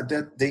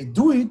that they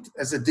do it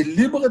as a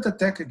deliberate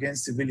attack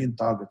against civilian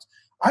targets.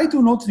 I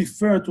do not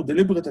refer to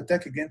deliberate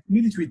attack against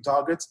military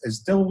targets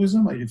as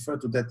terrorism. I refer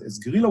to that as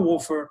guerrilla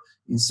warfare,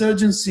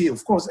 insurgency.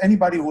 Of course,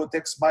 anybody who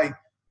attacks my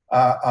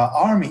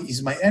army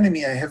is my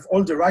enemy. I have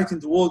all the right in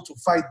the world to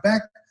fight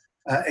back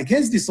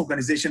against this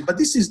organization, but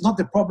this is not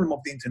the problem of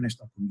the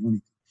international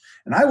community.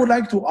 And I would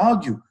like to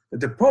argue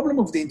that the problem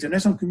of the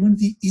international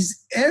community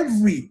is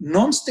every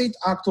non-state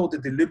actor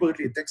that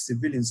deliberately attacks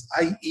civilians,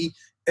 i.e.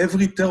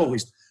 every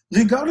terrorist.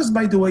 Regardless,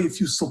 by the way,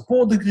 if you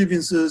support the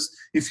grievances,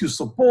 if you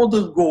support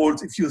their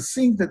goals, if you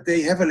think that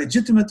they have a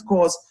legitimate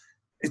cause,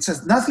 it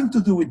has nothing to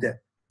do with that.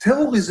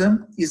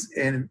 Terrorism is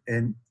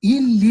an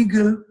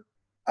illegal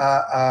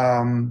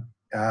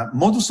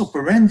modus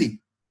operandi.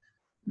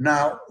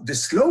 Now, the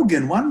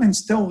slogan, one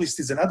man's terrorist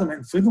is another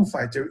man's freedom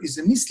fighter, is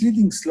a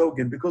misleading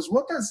slogan because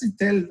what does it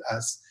tell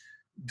us?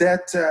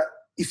 That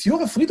if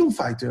you're a freedom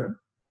fighter,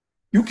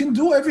 you can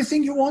do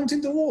everything you want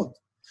in the world.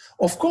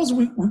 Of course,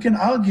 we can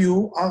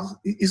argue,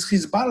 is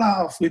Hezbollah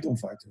our freedom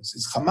fighters?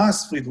 Is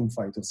Hamas freedom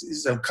fighters?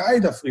 Is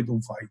Al-Qaeda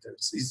freedom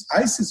fighters? Is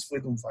ISIS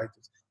freedom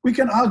fighters? We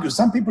can argue.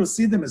 Some people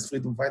see them as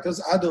freedom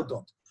fighters, others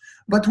don't.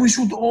 But we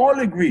should all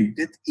agree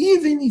that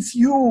even if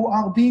you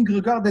are being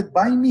regarded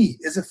by me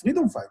as a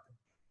freedom fighter,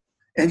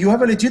 and you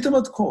have a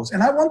legitimate cause,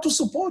 and I want to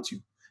support you,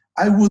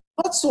 I would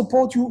not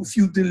support you if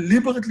you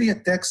deliberately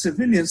attack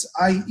civilians,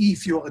 i.e.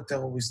 if you're a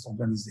terrorist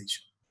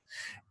organization.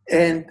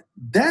 And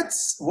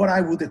that's what I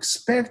would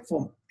expect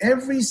from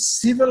every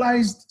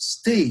civilized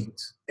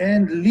state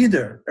and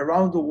leader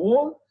around the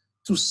world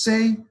to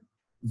say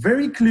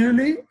very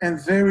clearly and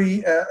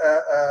very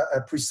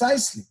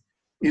precisely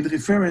in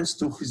reference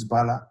to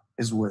Hezbollah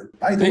as well.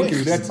 Thank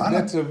you.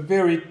 That's a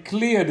very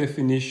clear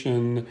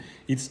definition.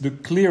 It's the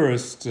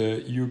clearest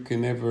you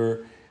can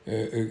ever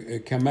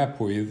come up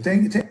with.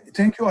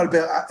 Thank you,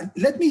 Albert.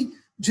 Let me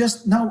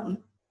just now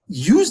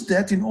use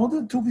that in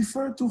order to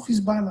refer to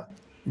Hezbollah.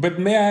 But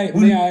may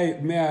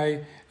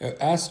I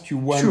ask you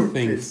one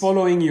thing? Please.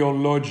 Following your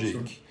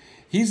logic,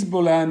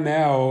 Hezbollah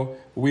now,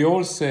 we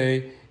all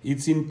say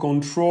it's in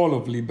control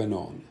of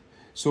Lebanon.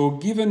 So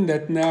given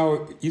that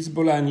now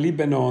Hezbollah and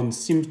Lebanon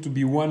seem to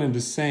be one and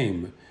the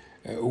same,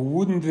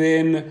 wouldn't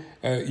then,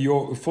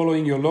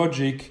 following your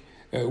logic,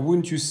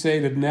 wouldn't you say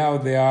that now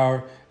they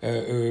are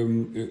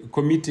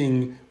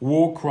committing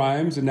war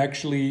crimes and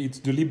actually it's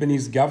the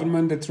Lebanese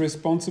government that's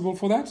responsible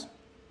for that?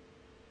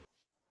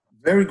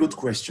 Very good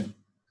question.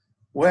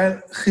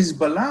 Well,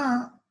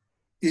 Hezbollah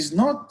is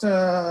not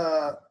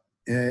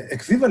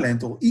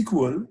equivalent or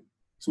equal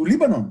to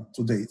Lebanon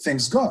today,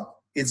 thanks God.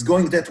 It's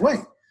going that way.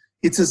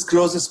 It's as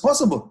close as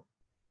possible.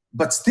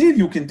 But still,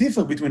 you can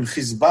differ between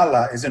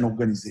Hezbollah as an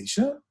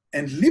organization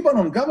and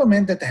Lebanon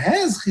government that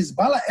has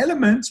Hezbollah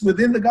elements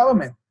within the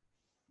government.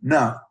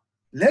 Now,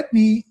 let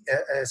me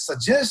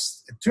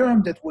suggest a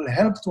term that will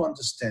help to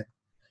understand.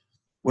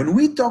 When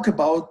we talk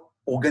about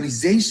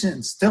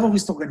organizations,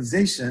 terrorist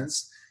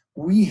organizations,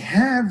 we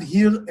have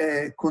here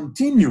a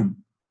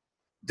continuum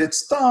that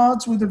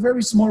starts with a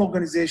very small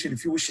organization,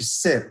 if you wish, a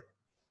cell,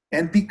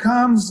 and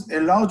becomes a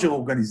larger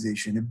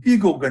organization, a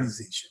big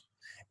organization.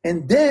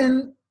 And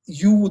then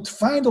you would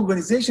find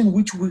organization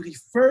which we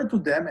refer to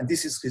them, and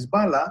this is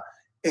Hezbollah,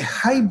 a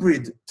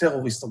hybrid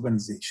terrorist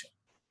organization.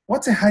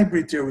 What's a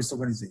hybrid terrorist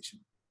organization?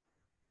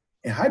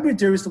 A hybrid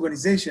terrorist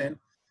organization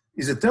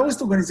is a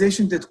terrorist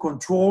organization that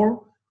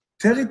controls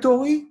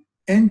territory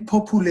and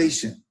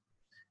population.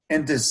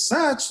 And as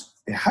such,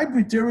 a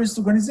hybrid terrorist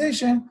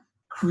organization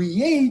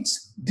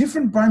creates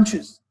different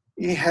branches.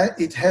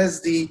 It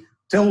has the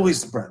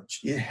terrorist branch,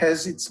 it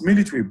has its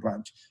military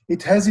branch,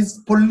 it has its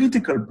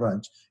political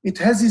branch, it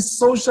has its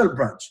social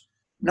branch.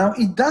 Now,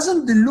 it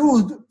doesn't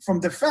delude from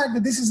the fact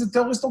that this is a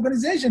terrorist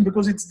organization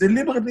because it's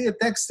deliberately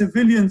attacks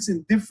civilians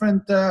in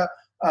different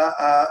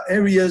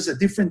areas at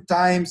different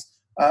times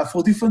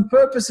for different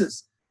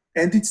purposes.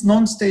 And it's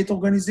non-state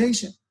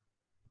organization.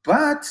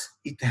 But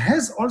it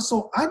has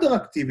also other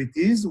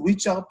activities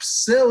which are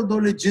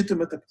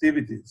pseudo-legitimate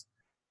activities.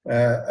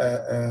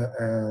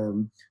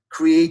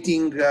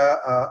 Creating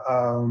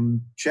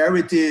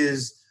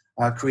charities,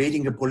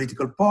 creating a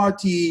political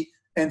party,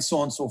 and so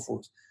on and so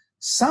forth.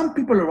 Some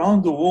people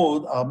around the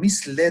world are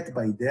misled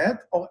by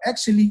that or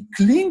actually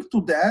cling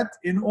to that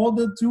in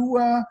order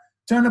to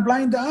turn a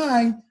blind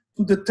eye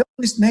to the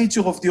terrorist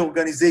nature of the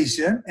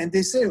organization. And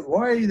they say,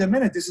 wait a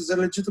minute, this is a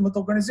legitimate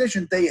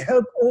organization. They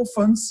help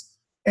orphans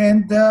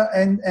and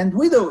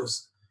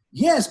widows.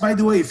 Yes, by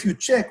the way, if you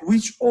check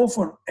which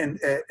orphans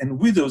and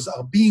widows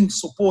are being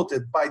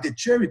supported by the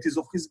charities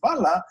of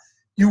Hezbollah,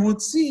 you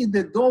would see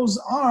that those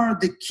are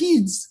the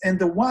kids and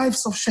the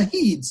wives of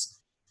shaheeds,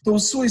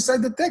 those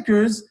suicide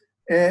attackers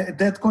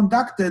that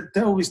conducted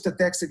terrorist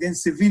attacks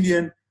against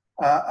civilian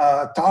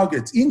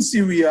targets in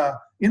Syria,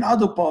 in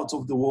other parts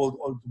of the world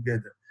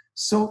altogether.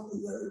 So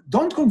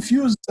don't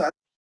confuse that.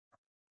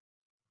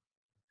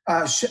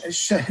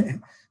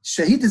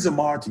 Shaheed is a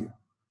martyr.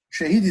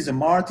 Shaheed is a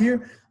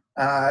martyr.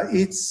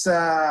 It's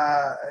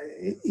a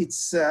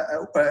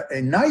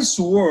nice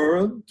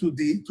word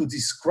to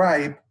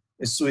describe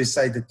a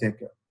suicide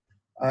attacker.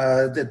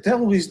 The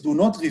terrorists do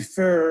not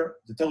refer,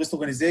 the terrorist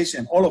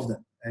organization, all of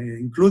them,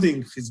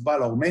 including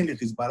Hezbollah or mainly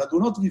Hezbollah, do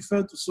not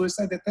refer to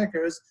suicide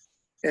attackers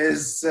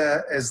as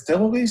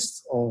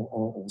terrorists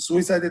or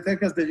suicide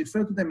attackers. They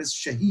refer to them as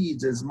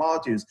shaheeds, as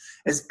martyrs,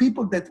 as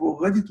people that were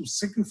ready to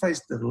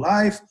sacrifice their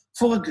life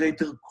for a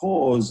greater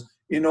cause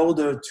in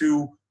order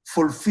to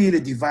fulfill a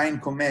divine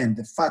command,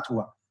 a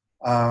fatwa,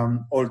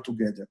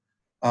 altogether.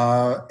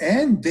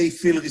 And they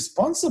feel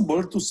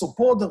responsible to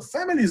support the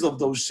families of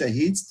those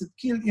shaheeds that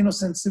kill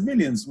innocent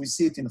civilians. We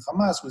see it in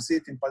Hamas, we see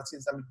it in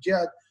Palestinian Islamic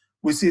Jihad,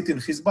 we see it in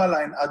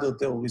Hezbollah and other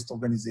terrorist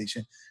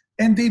organizations.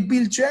 And they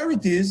build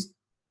charities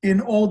in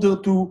order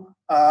to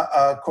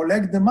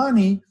collect the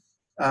money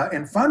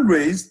and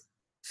fundraise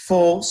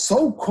for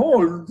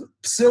so-called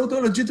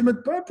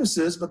pseudo-legitimate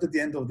purposes, but at the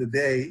end of the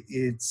day,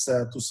 it's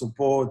to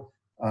support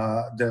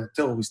the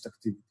terrorist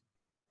activity.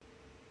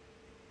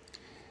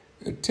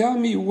 Tell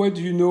me, what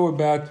do you know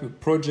about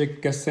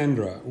Project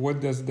Cassandra?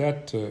 What does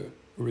that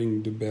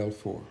ring the bell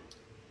for?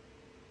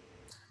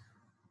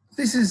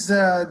 This is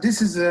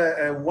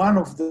one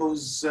of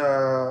those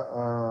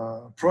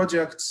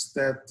projects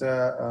that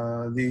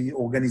the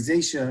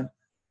organization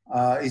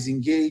is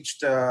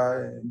engaged.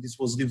 This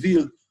was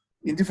revealed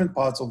in different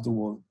parts of the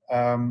world.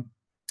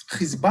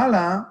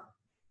 Hezbollah,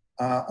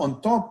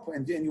 on top,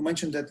 and you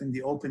mentioned that in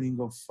the opening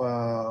of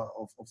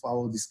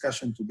our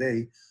discussion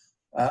today,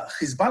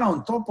 Hezbollah,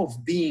 on top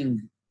of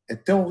being a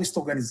terrorist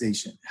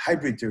organization,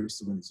 hybrid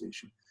terrorist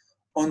organization,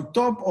 on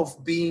top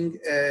of being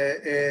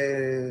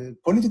a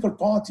political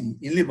party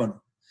in Lebanon,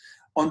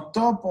 on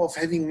top of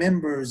having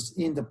members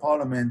in the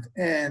parliament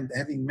and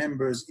having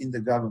members in the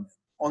government,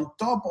 on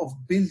top of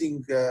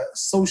building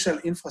social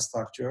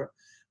infrastructure,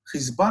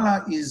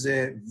 Hezbollah is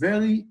a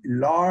very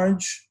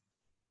large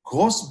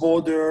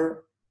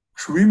cross-border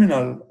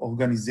criminal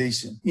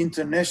organization,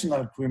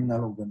 international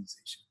criminal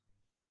organization.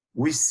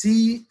 We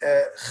see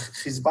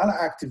Hezbollah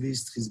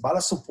activists,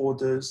 Hezbollah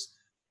supporters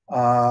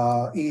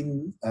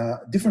in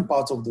different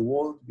parts of the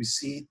world. We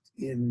see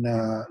it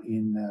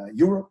in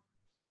Europe,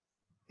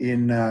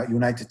 in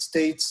United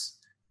States,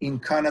 in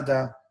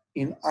Canada,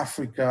 in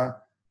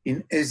Africa,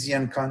 in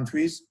Asian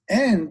countries,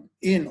 and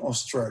in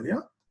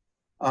Australia,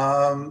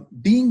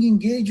 being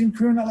engaged in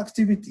criminal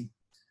activity,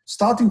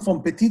 starting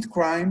from petite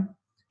crime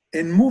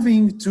and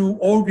moving to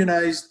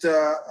organized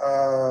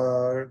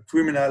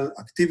criminal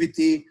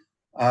activity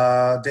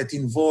that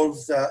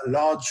involves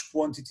large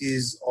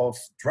quantities of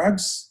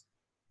drugs,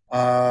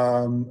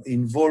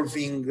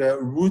 involving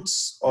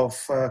routes of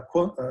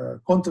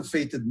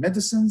counterfeited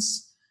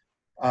medicines,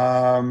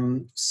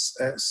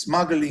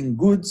 smuggling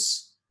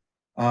goods,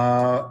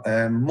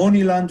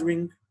 money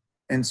laundering,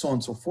 and so on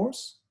and so forth.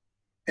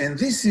 And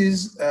this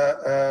is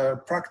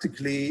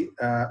practically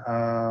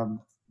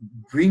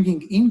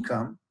bringing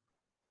income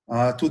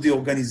to the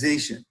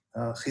organization.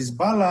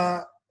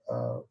 Hezbollah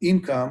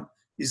income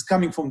is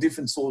coming from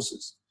different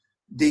sources.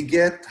 They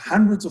get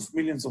hundreds of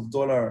millions of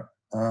dollars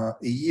a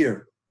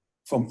year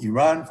from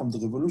Iran, from the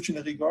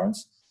Revolutionary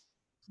Guards.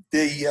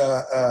 They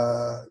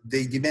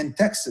demand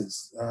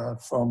taxes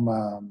from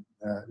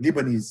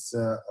Lebanese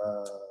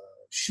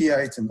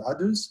Shiites and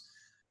others.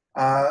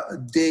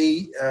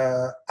 They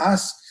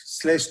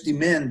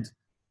ask/demand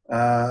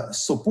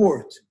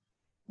support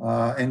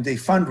and they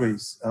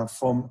fundraise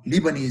from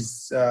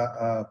Lebanese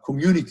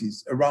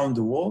communities around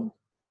the world,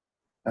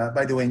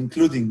 by the way,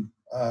 including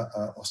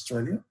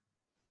Australia.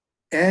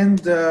 And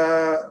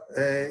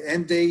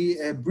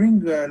they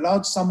bring a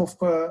large sum of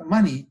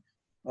money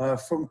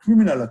from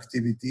criminal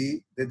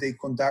activity that they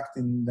conduct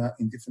in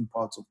different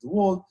parts of the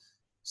world.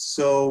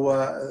 So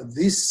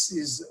this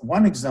is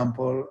one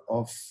example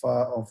of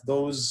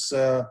those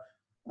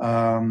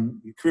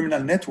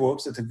criminal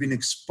networks that have been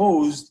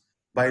exposed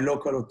by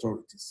local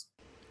authorities.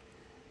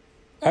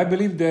 I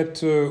believe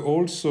that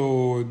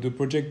also the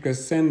Project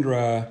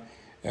Cassandra,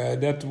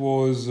 that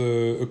was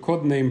a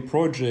codename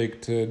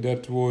project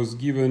that was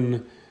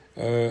given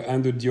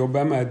under the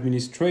Obama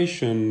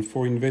administration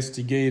for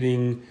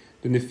investigating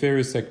the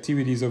nefarious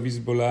activities of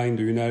Hezbollah in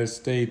the United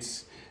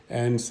States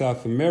and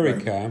South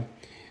America. Right.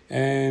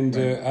 And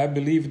I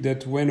believe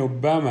that when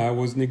Obama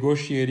was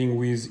negotiating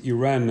with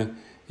Iran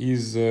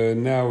his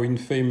now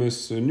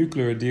infamous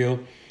nuclear deal,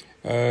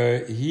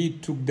 he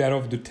took that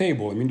off the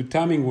table. I mean, the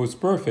timing was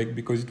perfect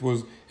because it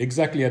was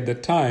exactly at the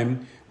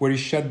time where he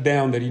shut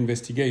down that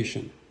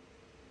investigation.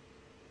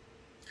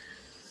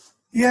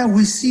 Yeah,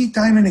 we see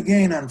time and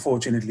again,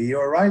 unfortunately.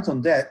 You're right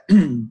on that.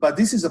 But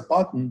this is a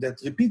pattern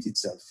that repeats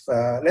itself.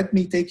 Let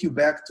me take you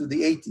back to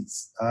the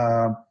 80s.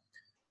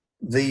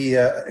 The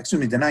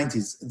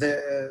 90s.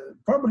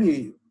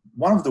 Probably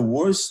one of the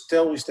worst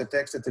terrorist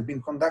attacks that have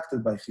been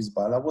conducted by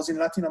Hezbollah was in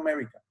Latin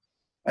America.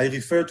 I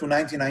refer to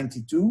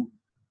 1992,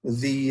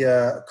 the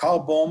car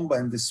bomb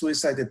and the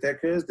suicide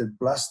attackers that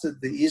blasted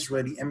the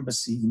Israeli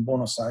embassy in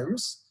Buenos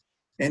Aires.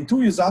 And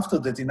 2 years after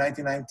that, in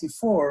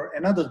 1994,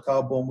 another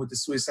car bomb with a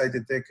suicide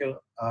attacker,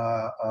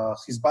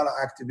 Hezbollah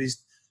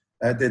activist,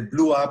 that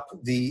blew up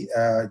the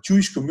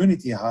Jewish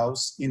community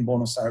house in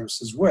Buenos Aires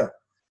as well.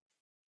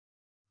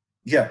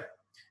 Yeah,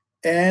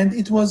 and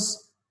it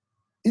was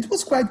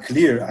quite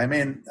clear. I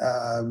mean,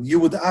 you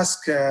would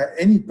ask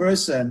any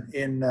person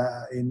in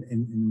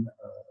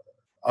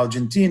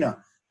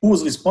Argentina who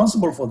was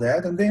responsible for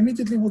that, and they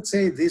immediately would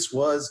say this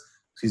was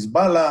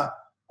Hezbollah,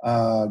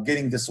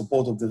 getting the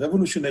support of the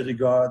Revolutionary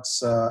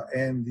Guards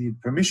and the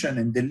permission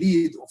and the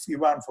lead of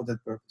Iran for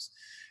that purpose.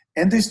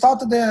 And they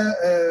started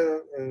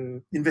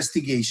the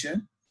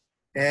investigation,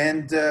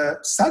 and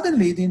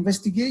suddenly the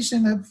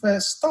investigation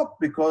have stopped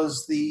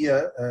because the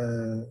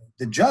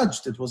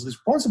judge that was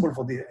responsible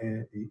for the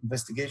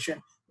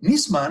investigation,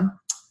 Nisman,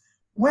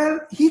 well,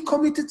 he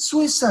committed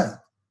suicide.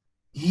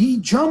 He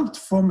jumped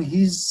from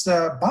his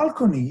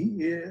balcony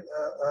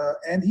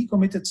and he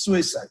committed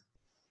suicide.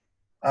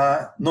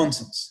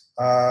 Nonsense.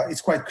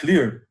 It's quite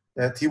clear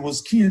that he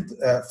was killed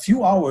a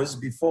few hours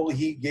before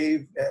he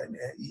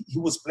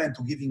was planned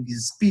to giving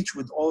his speech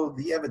with all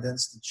the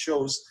evidence that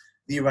shows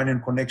the Iranian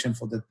connection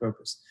for that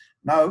purpose.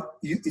 Now,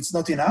 it's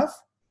not enough.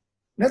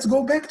 Let's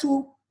go back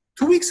to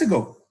 2 weeks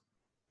ago.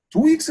 2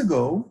 weeks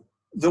ago,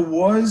 there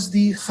was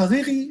the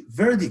Hariri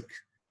verdict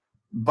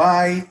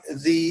by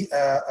the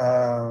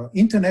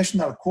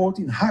International Court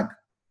in Hague.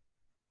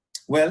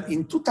 Well,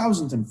 in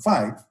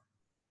 2005,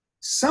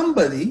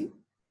 somebody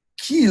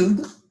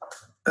killed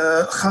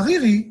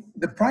Hariri,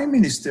 the prime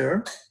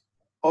minister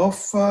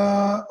of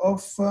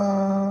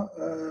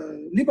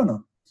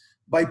Lebanon,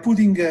 by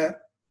putting,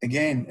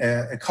 again,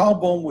 a car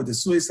bomb with a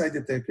suicide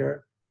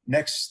attacker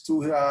next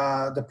to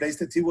the place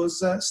that he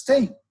was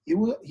staying.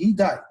 He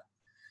died.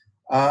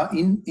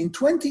 In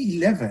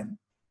 2011,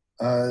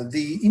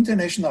 the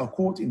International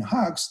Court in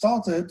Hague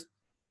started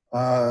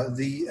filed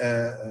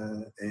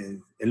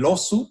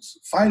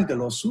a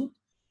lawsuit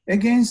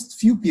against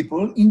few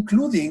people,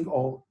 including,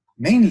 or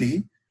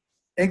mainly,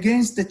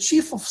 against the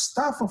chief of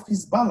staff of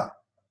Hezbollah,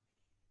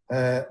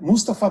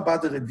 Mustafa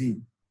Badr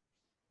al-Din,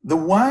 the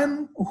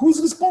one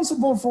who's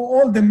responsible for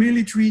all the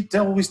military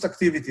terrorist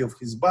activity of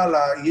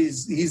Hezbollah.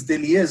 He's the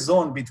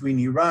liaison between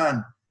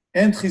Iran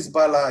and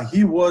Hezbollah.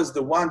 He was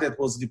the one that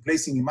was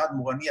replacing Imad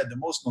Mourania, the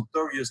most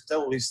notorious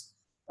terrorist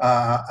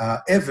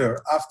ever,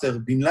 after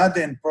Bin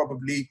Laden,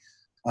 probably,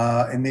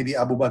 and maybe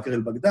Abu Bakr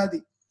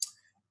al-Baghdadi.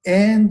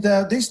 And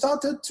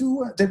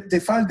they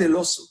filed a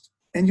lawsuit.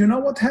 And you know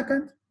what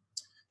happened?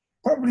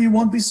 Probably you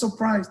won't be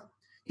surprised.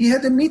 He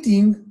had a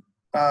meeting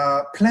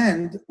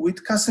planned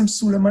with Qasem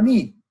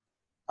Soleimani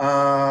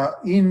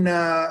in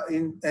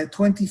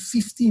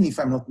 2015, if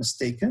I'm not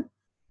mistaken,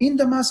 in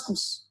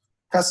Damascus.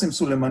 Qasem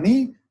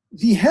Soleimani,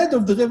 the head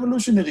of the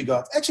Revolutionary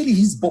Guard, actually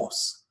his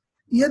boss.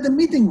 He had a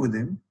meeting with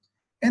him,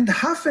 and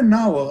half an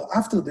hour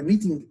after the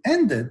meeting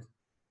ended,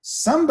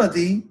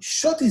 somebody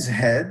shot his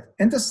head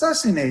and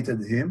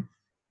assassinated him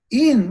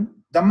in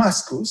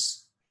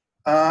Damascus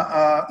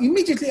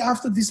immediately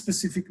after this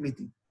specific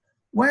meeting.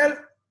 Well,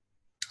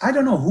 I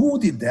don't know who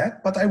did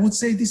that, but I would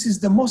say this is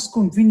the most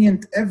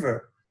convenient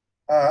ever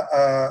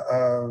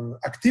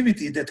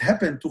activity that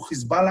happened to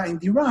Hezbollah in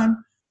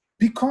Iran,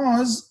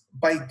 because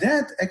by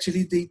that,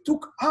 actually, they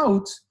took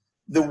out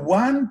the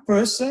one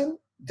person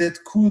that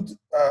could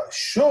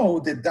show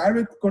the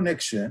direct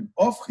connection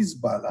of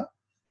Hezbollah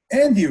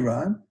and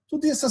Iran to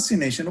the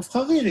assassination of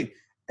Hariri.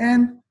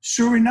 And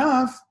sure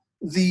enough,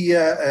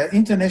 the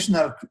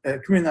International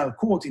Criminal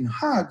Court in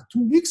Hague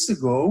 2 weeks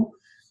ago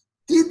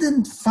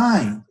didn't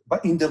find,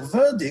 but in the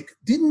verdict,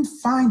 didn't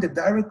find a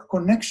direct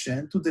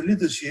connection to the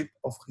leadership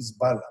of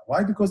Hezbollah.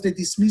 Why? Because they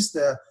dismissed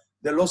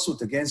the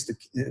lawsuit against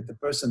the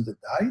person that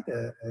died,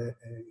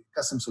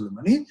 Qasem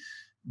Soleimani.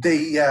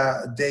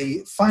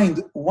 They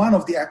find one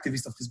of the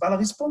activists of Hezbollah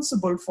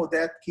responsible for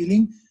that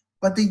killing,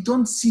 but they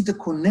don't see the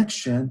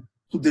connection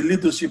to the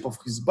leadership of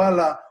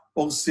Hezbollah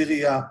or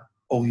Syria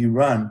or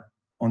Iran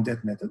on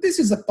that matter. This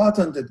is a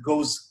pattern that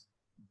goes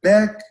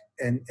back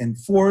and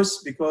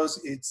forth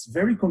because it's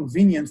very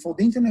convenient for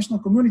the international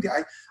community.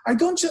 I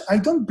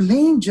don't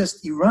blame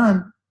just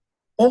Iran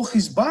or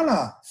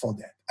Hezbollah for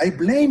that. I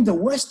blame the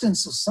Western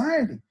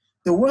society,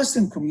 the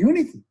Western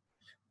community,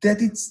 that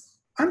it's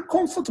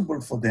uncomfortable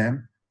for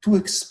them to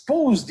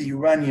expose the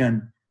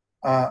Iranian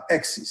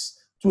axis,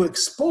 to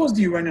expose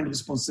the Iranian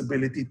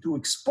responsibility, to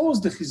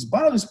expose the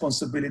Hezbollah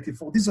responsibility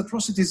for these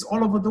atrocities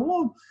all over the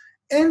world.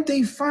 And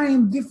they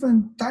find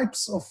different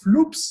types of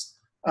loops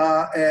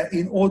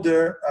in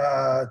order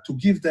to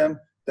give them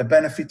the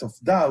benefit of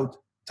doubt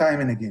time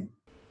and again.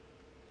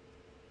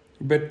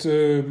 But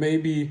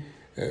maybe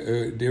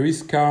there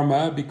is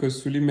karma,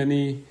 because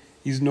Soleimani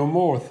is no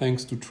more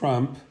thanks to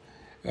Trump.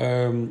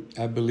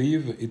 I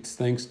believe it's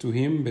thanks to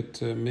him,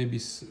 but maybe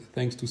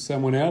thanks to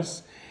someone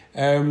else.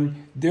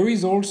 There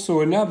is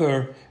also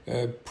another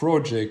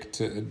project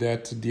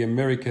that the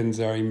Americans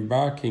are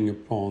embarking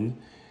upon,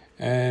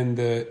 and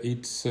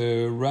it's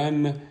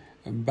run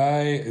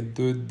by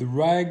the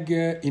Drug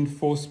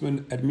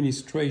Enforcement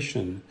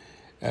Administration.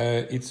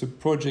 It's a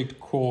project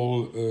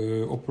called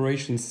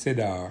Operation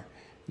Cedar.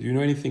 Do you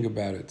know anything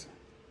about it?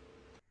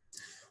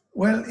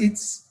 Well,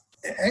 it's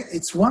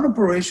one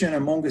operation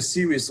among a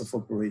series of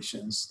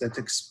operations that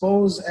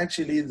expose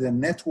actually the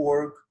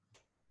network,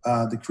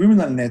 the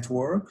criminal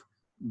network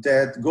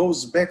that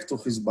goes back to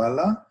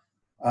Hezbollah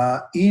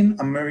in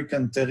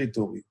American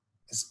territory,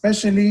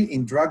 especially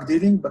in drug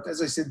dealing, but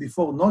as I said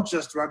before, not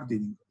just drug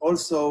dealing,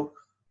 also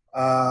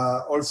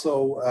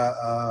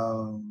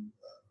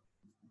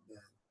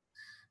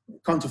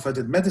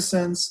counterfeited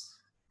medicines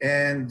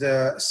and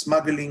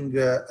smuggling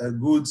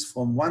goods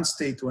from one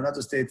state to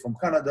another state, from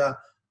Canada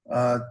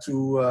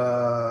to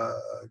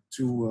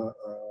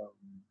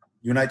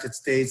United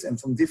States, and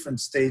from different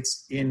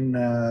states in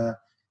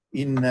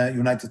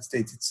United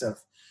States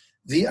itself.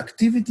 The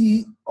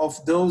activity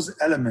of those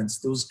elements,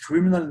 those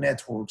criminal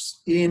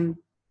networks in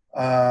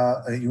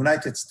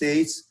United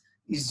States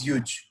is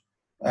huge.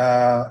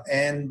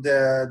 And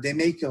they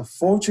make a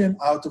fortune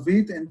out of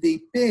it, and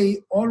they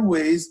pay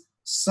always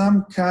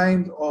some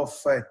kind of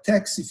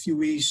tax, if you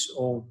wish,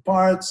 or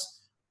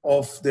parts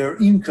of their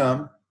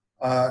income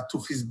to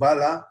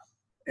Hezbollah.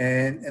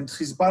 And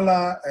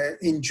Hezbollah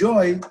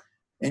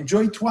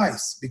enjoy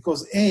twice,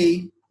 because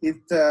A,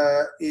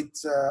 it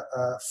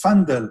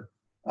funneled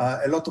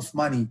a lot of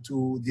money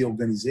to the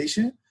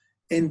organization,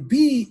 and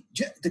B,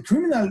 the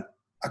criminal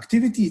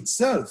activity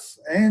itself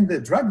and the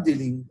drug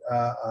dealing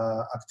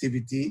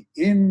activity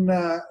in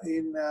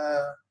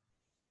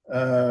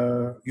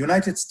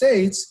United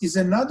States is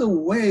another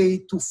way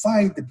to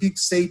fight the big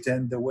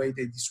Satan, the way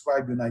they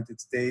describe United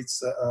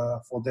States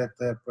for that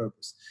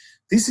purpose.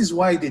 This is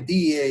why the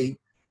DEA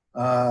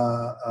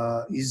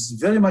is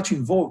very much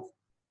involved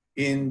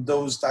in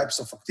those types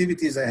of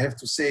activities. I have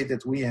to say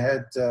that we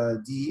had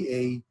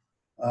DEA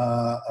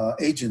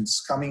agents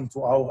coming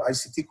to our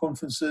ICT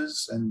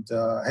conferences and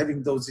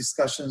having those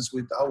discussions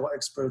with our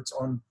experts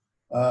on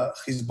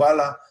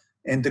Hezbollah,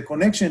 and the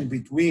connection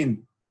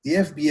between the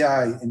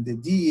FBI and the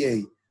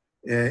DEA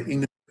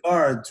in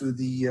regard to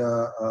the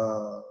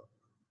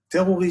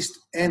terrorist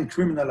and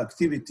criminal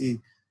activity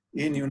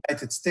in the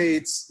United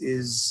States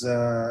is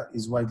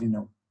widely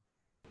known.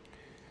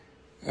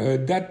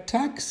 That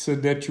tax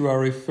that you are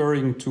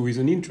referring to is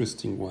an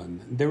interesting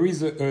one. There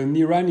is an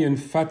Iranian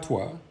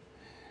fatwa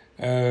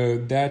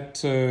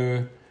that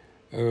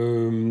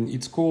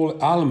it's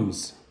called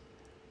ALMS,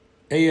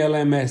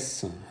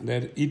 ALMS,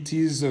 that it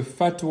is a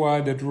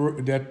fatwa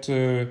that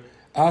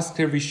asks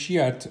every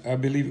Shiite, I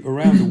believe,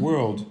 around the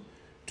world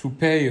to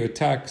pay a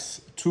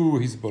tax to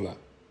Hezbollah.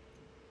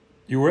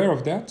 You aware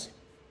of that?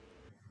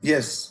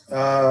 Yes,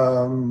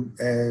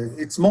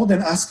 it's more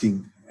than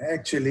asking.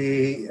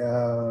 Actually,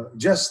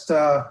 just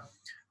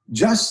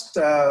just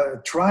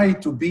try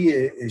to be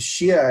a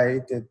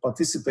Shiite that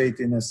participate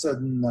in a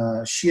certain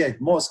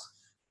Shiite mosque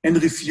and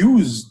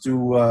refuse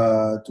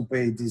to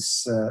pay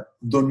this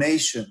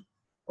donation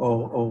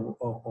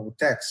or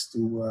tax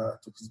to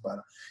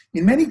Hezbollah.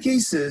 In many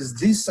cases,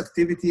 this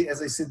activity,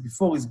 as I said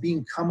before, is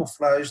being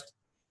camouflaged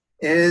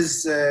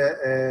as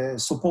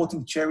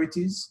supporting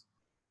charities,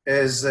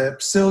 as a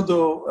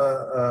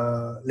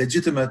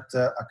pseudo-legitimate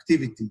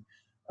activity.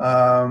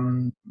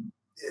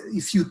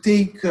 If you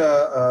take,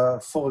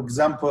 for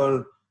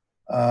example,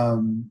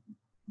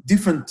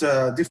 different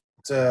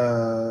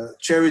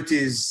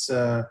charities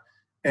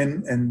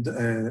and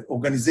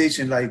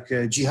organizations like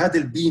Jihad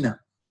al-Bina,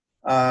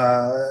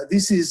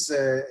 this is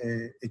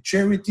a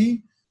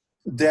charity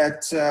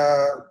that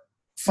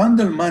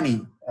funnel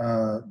money,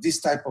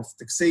 this type of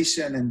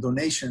taxation and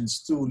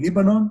donations to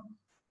Lebanon,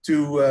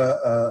 to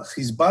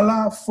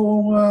Hezbollah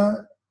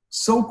for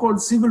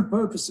so-called civil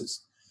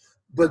purposes.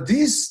 But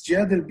this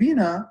Jihad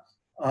al-Bina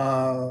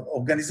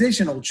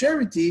organization or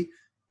charity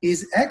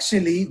is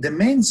actually the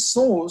main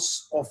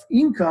source of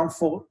income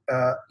for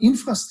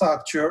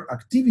infrastructure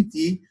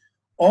activity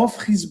of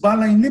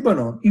Hezbollah in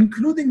Lebanon,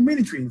 including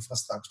military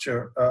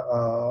infrastructure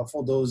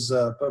for those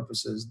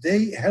purposes.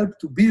 They help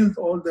to build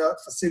all the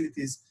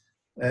facilities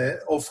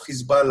of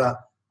Hezbollah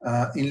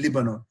in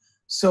Lebanon.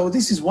 So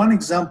this is one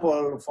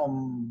example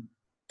from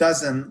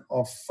dozen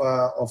of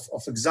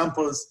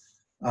examples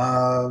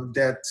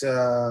that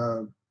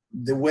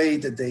the way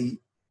that they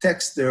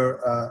tax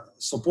their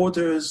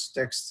supporters,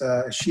 tax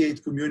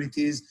Shiite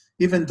communities,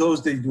 even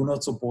those they do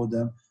not support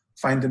them,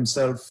 find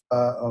themselves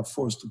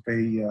forced to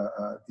pay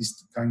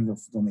this kind of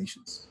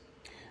donations.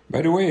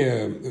 By the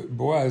way,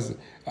 Boaz,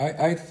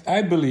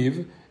 I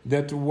believe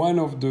that one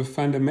of the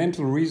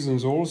fundamental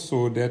reasons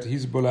also that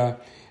Hezbollah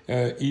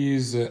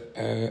is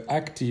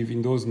active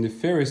in those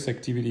nefarious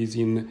activities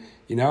in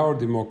our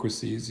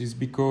democracies is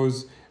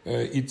because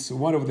it's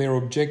one of their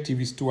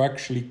objectives is to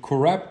actually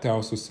corrupt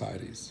our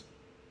societies.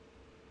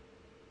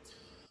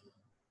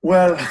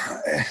 Well,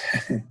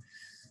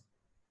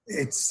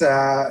 it's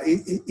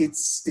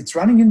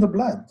running in the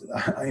blood.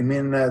 I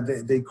mean,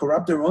 they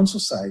corrupt their own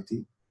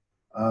society.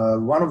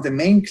 One of the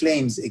main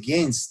claims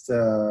against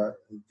the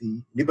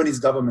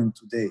Lebanese government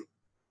today,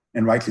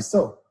 and rightly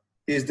so,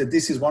 is that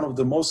this is one of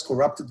the most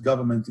corrupted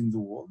governments in the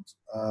world,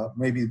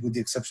 maybe with the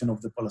exception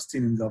of the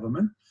Palestinian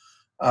government.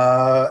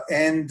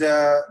 And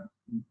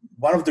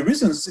one of the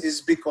reasons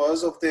is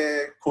because of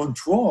the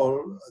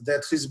control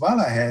that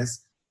Hezbollah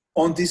has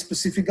on this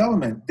specific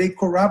government. They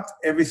corrupt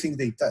everything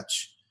they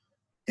touch.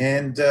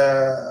 And,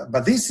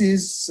 but this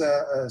is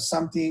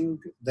something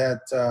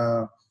that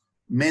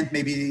meant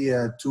maybe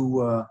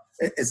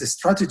as a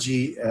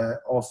strategy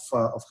of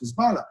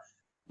Hezbollah.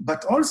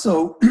 But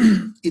also,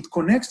 it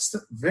connects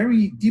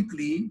very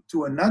deeply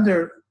to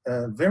another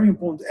very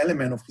important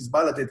element of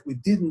Hezbollah that we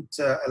didn't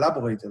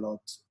elaborate a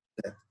lot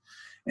on.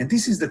 And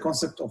this is the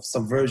concept of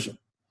subversion.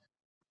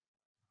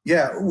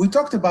 Yeah, we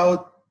talked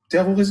about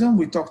terrorism,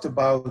 we talked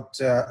about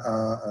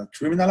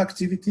criminal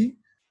activity,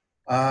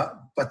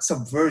 but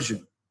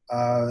subversion.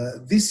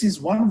 This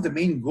is one of the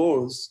main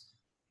goals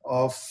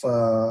of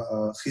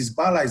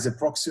Hezbollah as a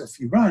proxy of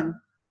Iran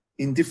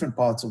in different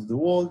parts of the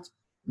world,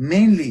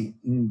 mainly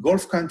in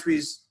Gulf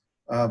countries,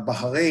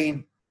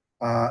 Bahrain,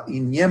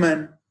 in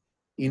Yemen,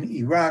 in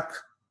Iraq,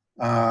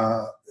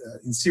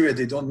 in Syria.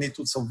 They don't need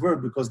to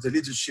subvert because the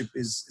leadership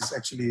is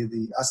actually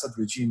the Assad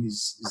regime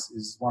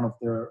is one of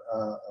their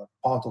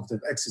part of the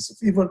axis of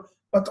evil,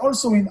 but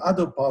also in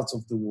other parts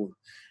of the world.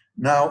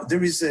 Now,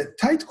 there is a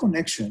tight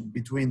connection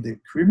between the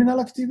criminal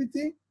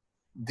activity,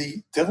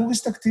 the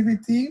terrorist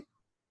activity,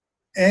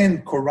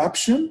 and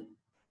corruption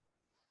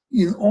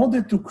in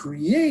order to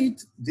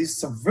create this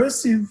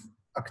subversive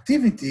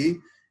activity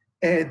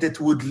that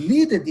would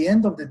lead at the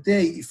end of the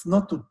day, if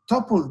not to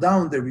topple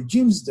down the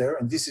regimes there,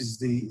 and this is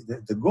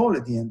the goal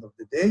at the end of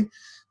the day,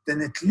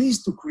 then at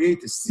least to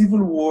create a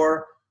civil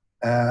war,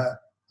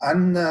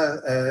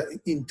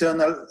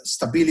 internal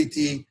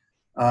stability,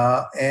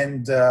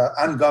 and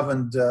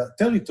ungoverned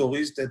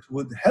territories that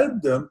would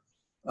help them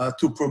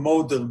to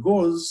promote their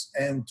goals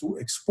and to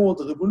export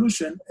the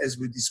revolution as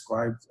we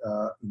described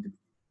in the beginning.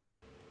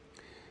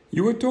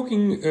 You were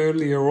talking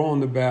earlier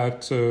on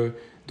about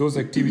those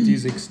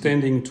activities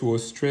extending to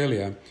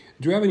Australia.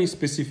 Do you have any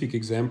specific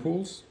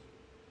examples?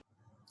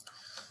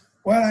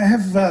 Well, I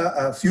have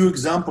a few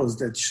examples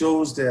that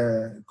shows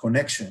the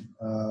connection.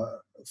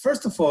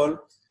 First of all,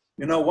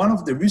 you know, one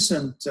of the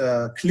recent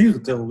clear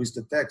terrorist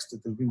attacks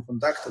that have been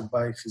conducted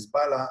by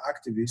Hezbollah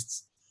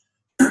activists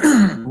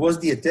was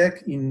the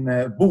attack in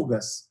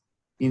Burgas,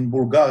 in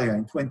Bulgaria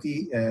in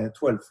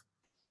 2012.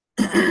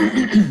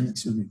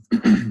 Excuse me.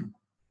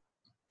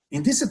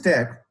 In this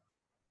attack,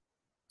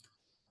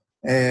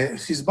 a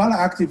Hezbollah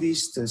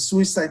activist, a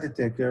suicide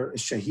attacker, a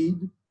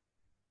shaheed,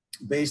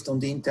 based on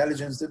the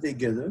intelligence that they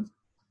gathered,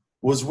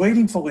 was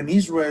waiting for an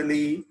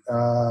Israeli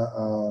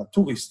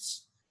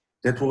tourists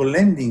that were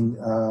landing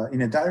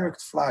in a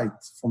direct flight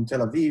from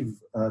Tel Aviv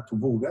to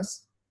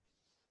Burgas.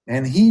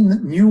 And he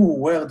knew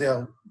where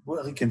they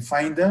where he can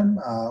find them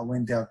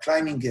when they are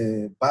climbing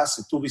a bus,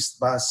 a tourist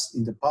bus,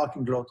 in the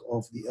parking lot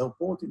of the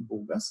airport in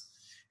Boaz,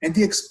 and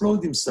he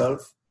exploded himself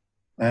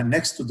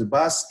next to the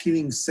bus,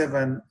 killing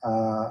 7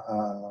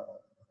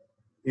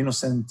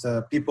 innocent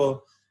people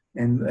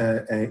and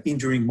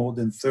injuring more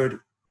than 30.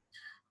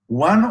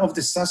 One of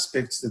the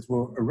suspects that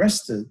were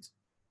arrested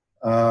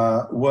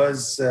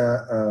was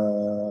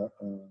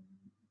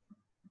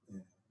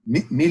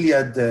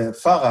Miliad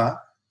Farah,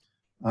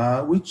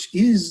 which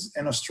is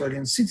an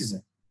Australian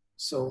citizen.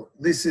 So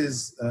this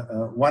is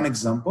one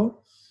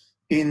example.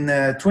 In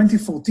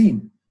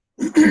 2014,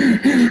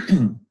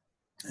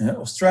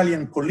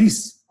 Australian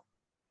police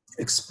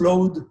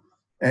exposed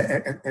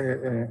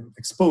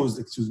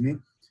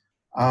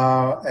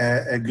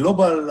a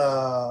global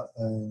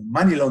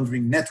money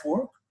laundering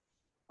network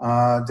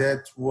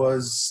that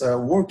was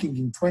working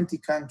in 20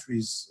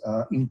 countries,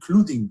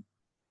 including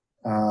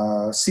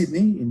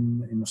Sydney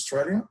in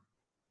Australia.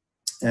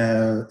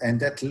 And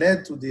that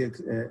led to the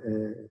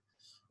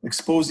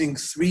exposing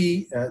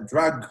 3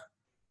 drug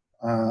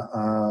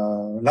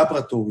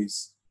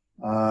laboratories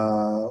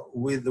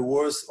with the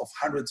worth of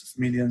hundreds of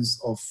millions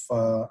of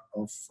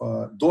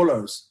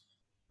dollars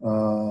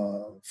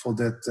for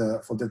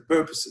that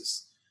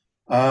purposes.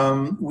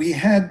 We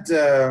had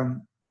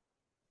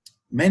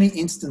many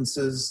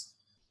instances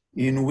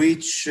in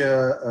which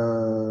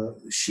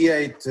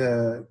Shiite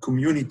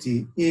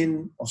community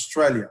in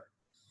Australia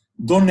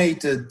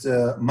donated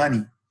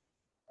money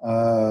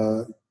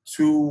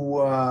to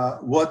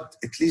what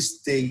at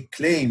least they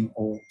claim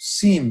or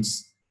seems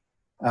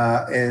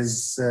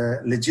as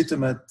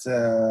legitimate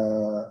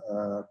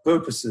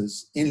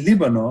purposes in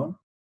Lebanon.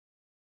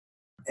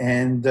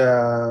 And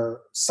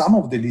some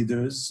of the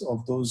leaders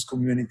of those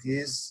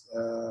communities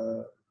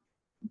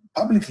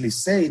publicly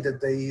say that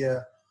they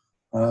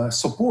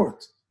support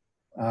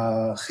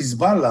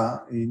Hezbollah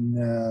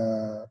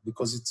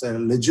because it's a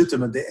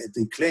legitimate,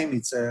 they claim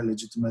it's a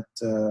legitimate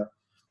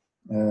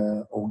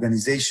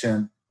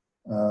organization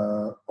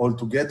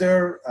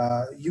altogether.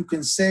 You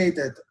can say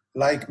that,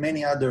 like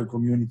many other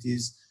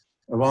communities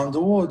around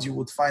the world, you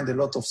would find a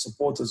lot of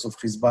supporters of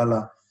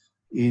Hezbollah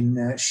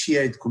in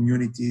Shiite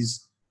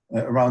communities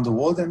around the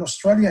world. And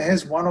Australia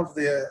has one of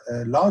the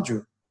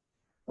larger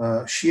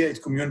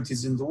Shiite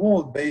communities in the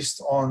world,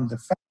 based on the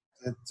fact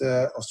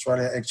that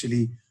Australia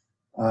actually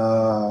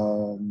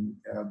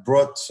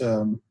brought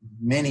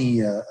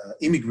many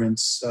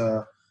immigrants,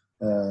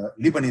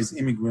 Lebanese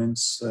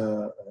immigrants,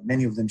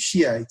 many of them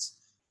Shiites,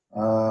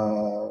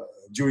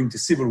 during the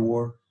Civil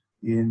War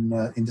in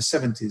the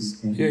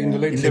 70s. In the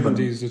late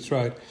 70s, that's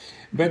right.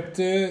 But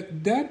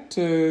that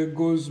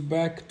goes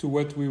back to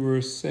what we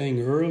were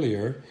saying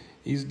earlier,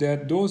 is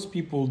that those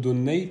people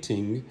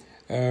donating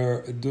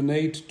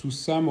donate to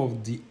some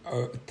of the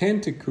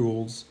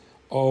tentacles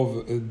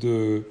of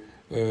the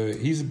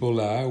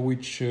Hezbollah,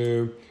 which,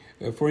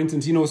 for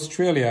instance, in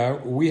Australia,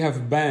 we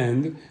have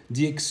banned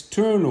the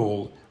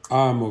external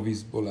arm of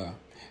Hezbollah.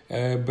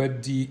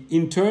 But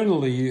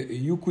internally,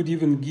 you could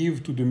even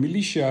give to the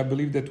militia. I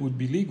believe that would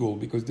be legal,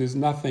 because there's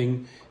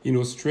nothing in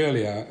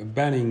Australia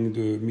banning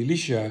the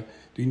militia,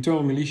 the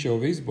internal militia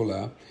of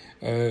Hezbollah.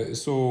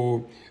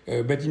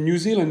 But in New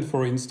Zealand,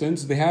 for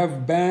instance, they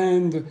have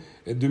banned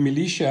the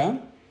militia,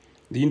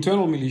 the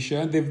internal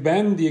militia. They've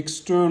banned the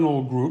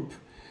external group,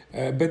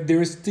 but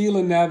there is still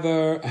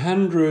another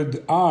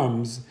 100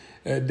 arms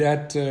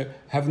that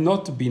have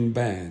not been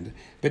banned.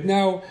 But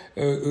now,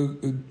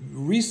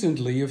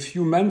 recently, a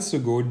few months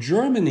ago,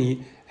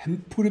 Germany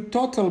put a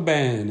total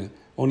ban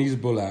on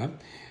Hezbollah,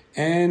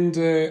 and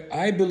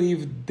I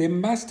believe there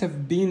must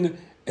have been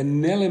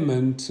an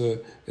element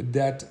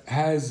that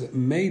has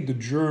made the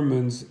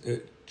Germans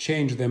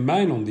change their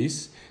mind on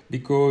this,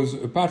 because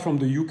apart from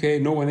the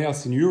UK, no one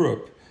else in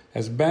Europe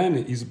has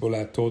banned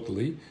Hezbollah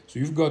totally. So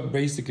you've got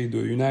basically the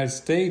United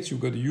States,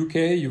 you've got the UK,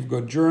 you've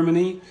got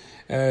Germany,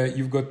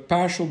 you've got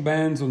partial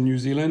bans on New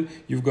Zealand,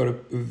 you've got a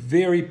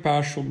very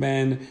partial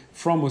ban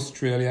from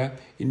Australia.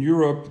 In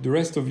Europe, the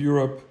rest of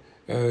Europe,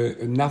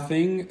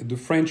 nothing. The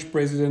French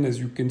president, as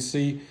you can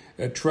see,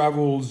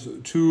 travels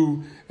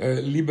to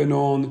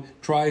Lebanon,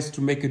 tries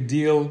to make a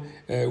deal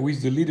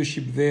with the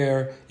leadership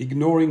there,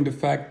 ignoring the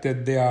fact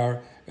that they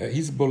are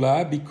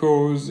Hezbollah,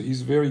 because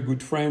he's very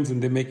good friends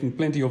and they're making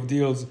plenty of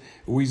deals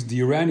with the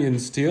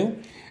Iranians still.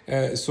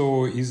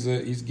 So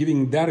he's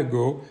giving that a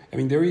go. I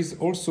mean, there is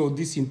also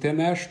this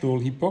international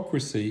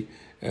hypocrisy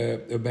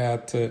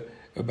about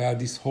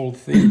this whole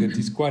thing that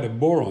is quite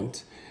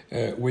abhorrent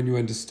when you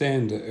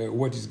understand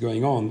what is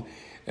going on.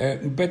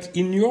 But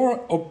in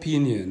your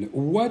opinion,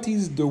 what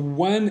is the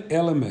one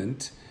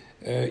element,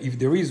 if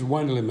there is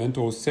one element,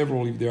 or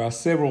several, if there are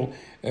several,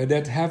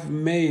 that have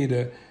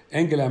made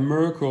Angela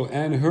Merkel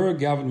and her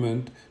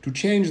government to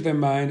change their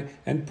mind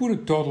and put a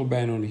total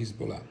ban on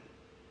Hezbollah?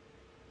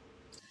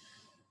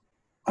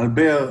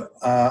 Albert,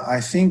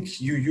 I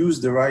think you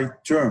used the right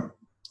term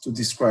to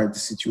describe the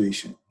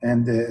situation.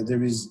 And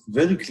there is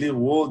very clear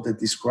words that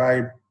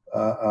describe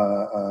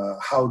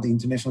how the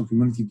international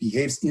community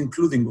behaves,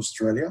 including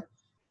Australia,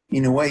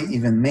 in a way,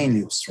 even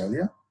mainly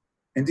Australia.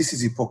 and this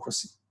is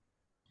hypocrisy.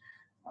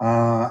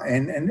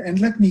 And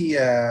let me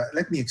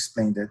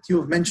explain that. You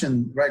have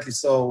mentioned, rightly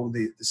so,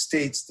 the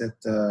states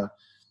that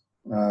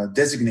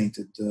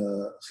designated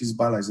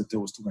Hezbollah as a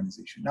terrorist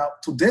organization. Now,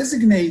 to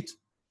designate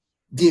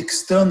the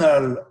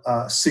external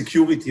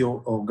security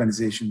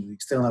organization, the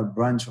external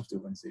branch of the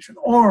organization,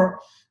 or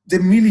the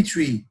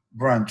military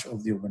branch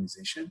of the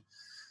organization,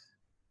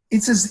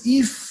 it's as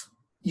if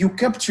you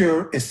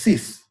capture a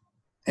thief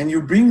and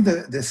you bring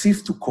the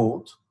thief to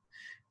court,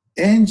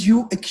 and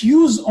you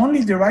accuse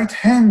only the right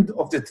hand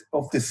of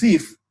the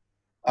thief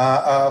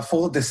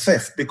for the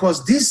theft,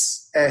 because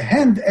this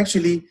hand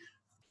actually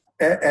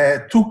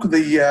took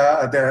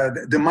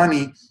the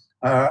money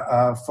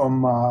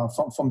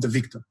from the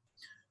victim.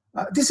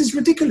 This is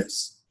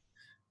ridiculous.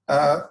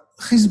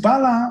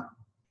 Hezbollah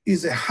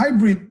is a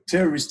hybrid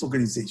terrorist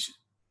organization.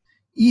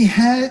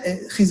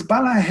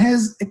 Hezbollah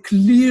has a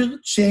clear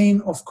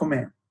chain of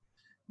command.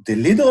 The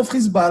leader of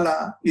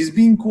Hezbollah is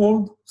being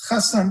called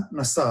Hassan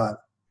Nasrallah.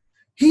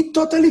 He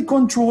totally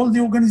controlled the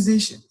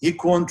organization. He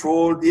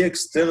controlled the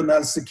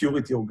external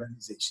security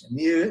organization,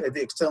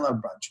 the external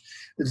branch,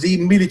 the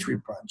military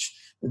branch,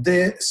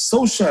 the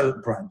social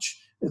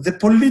branch, the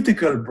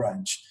political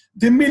branch,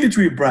 the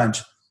military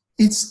branch.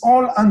 It's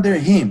all under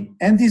him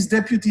and his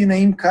deputy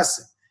Naim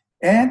Qassem.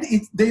 And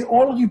they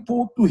all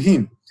report to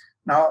him.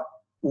 Now,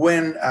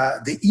 when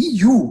the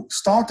EU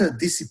started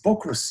this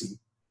hypocrisy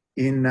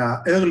in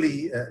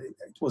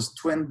it was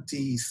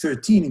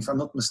 2013, if I'm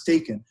not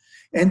mistaken,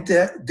 and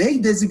they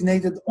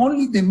designated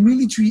only the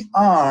military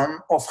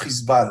arm of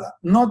Hezbollah,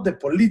 not the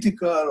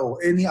political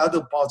or any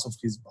other parts of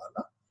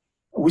Hezbollah,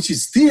 which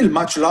is still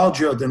much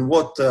larger than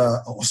what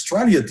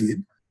Australia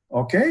did,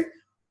 okay?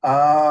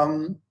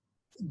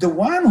 The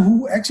one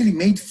who actually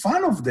made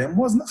fun of them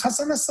was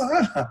Hassan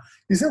Nasrallah.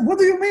 He said, what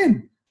do you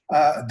mean?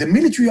 The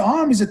military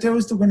arm is a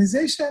terrorist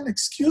organization?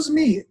 Excuse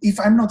me, if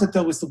I'm not a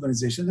terrorist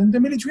organization, then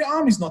the military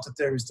arm is not a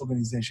terrorist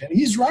organization.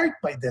 He's right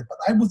by that, but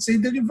I would say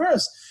the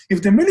reverse.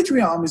 If the military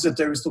arm is a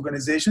terrorist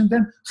organization,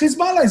 then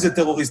Hezbollah is a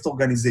terrorist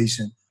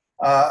organization.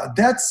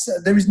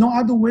 There is no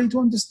other way to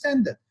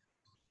understand that.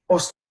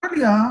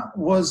 Australia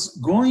was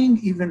going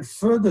even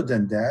further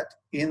than that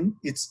in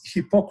its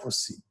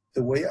hypocrisy,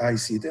 the way I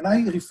see it. And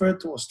I refer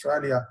to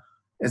Australia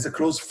as a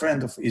close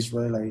friend of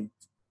Israel. I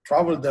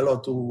traveled a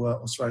lot to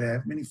Australia. I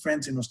have many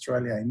friends in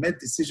Australia. I met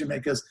decision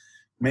makers.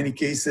 Many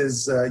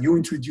cases, you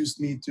introduced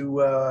me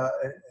to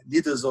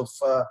leaders of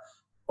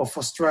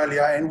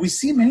Australia, and we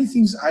see many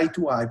things eye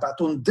to eye. But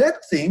on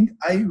that thing,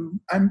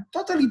 I'm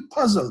totally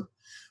puzzled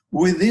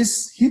with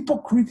this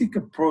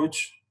hypocritical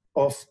approach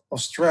of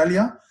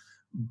Australia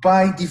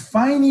by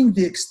defining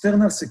the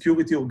external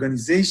security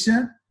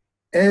organization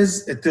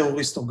as a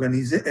terrorist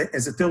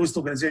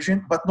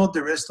organization, but not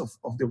the rest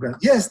of the organization.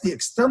 Yes, the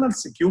external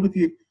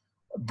security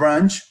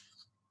branch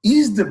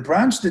is the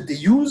branch that they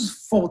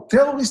use for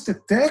terrorist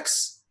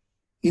attacks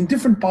in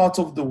different parts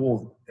of the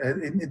world,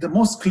 in the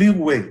most clear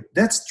way.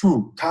 That's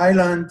true.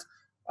 Thailand,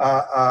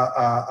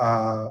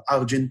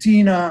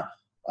 Argentina,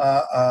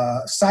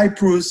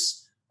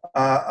 Cyprus,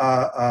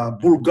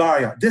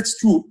 Bulgaria. That's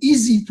true.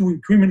 Easy to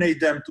incriminate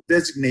them, to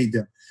designate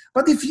them.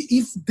 But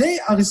if they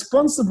are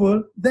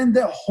responsible, then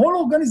the whole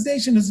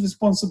organization is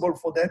responsible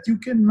for that. You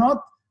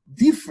cannot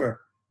differ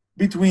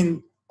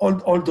between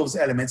all those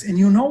elements. And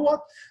you know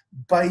what?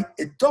 By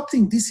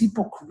adopting this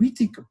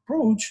hypocritical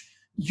approach,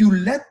 you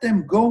let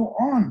them go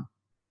on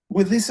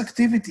with this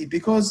activity,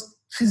 because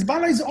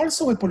Hezbollah is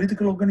also a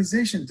political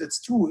organization.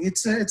 That's true.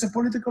 It's a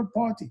political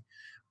party.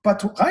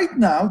 But right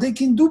now, they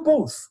can do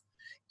both.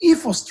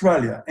 If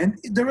Australia and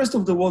the rest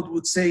of the world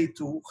would say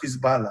to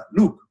Hezbollah,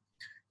 look,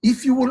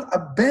 if you will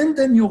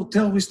abandon your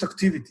terrorist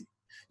activity,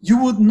 you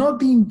would not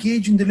be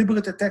engaged in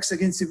deliberate attacks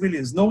against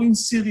civilians, nor in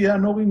Syria,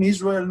 nor in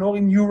Israel, nor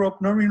in Europe,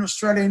 nor in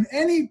Australia, in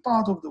any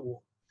part of the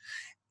world.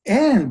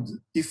 And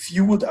if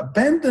you would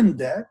abandon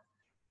that,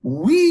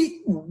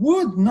 we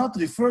would not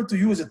refer to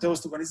you as a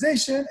terrorist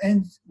organization,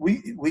 and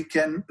we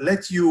can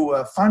let you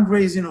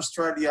fundraise in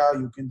Australia,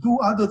 you can do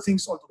other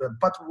things altogether.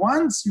 But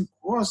once you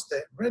cross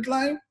the red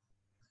line,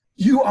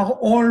 you are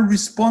all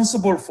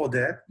responsible for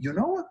that. You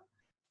know what?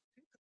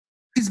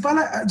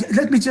 Hezbollah,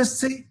 let me just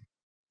say,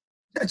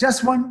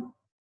 just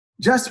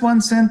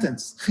one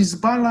sentence.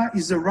 Hezbollah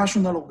is a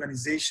rational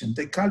organization.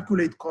 They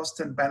calculate costs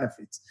and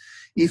benefits.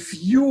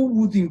 If you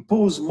would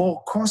impose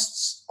more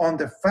costs on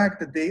the fact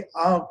that they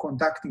are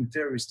conducting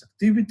terrorist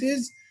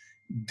activities,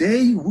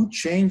 they would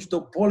change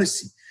their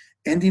policy.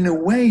 And in a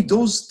way,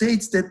 those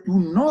states that do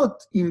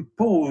not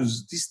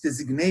impose this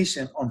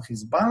designation on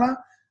Hezbollah,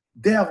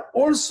 they are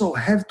also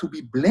have to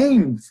be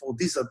blamed for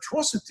these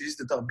atrocities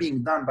that are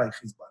being done by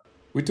Hezbollah.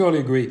 We totally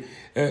agree.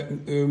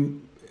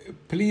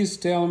 Please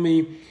tell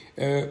me,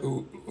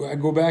 I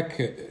go back,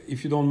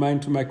 if you don't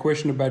mind, to my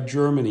question about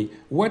Germany.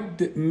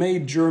 What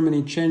made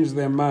Germany change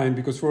their mind?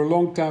 Because for a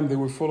long time they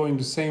were following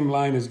the same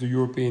line as the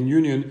European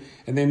Union,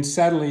 and then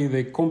suddenly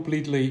they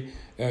completely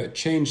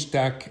changed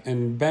tack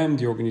and banned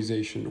the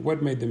organization.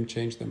 What made them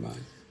change their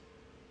mind?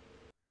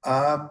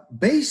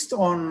 Based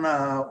on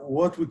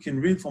what we can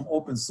read from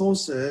open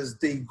sources,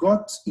 they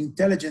got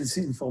intelligence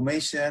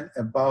information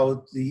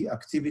about the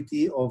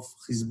activity of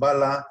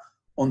Hezbollah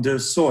on their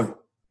soil,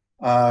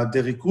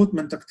 the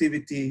recruitment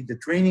activity, the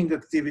training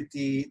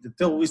activity, the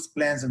terrorist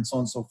plans, and so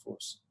on and so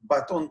forth.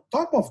 But on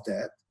top of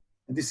that,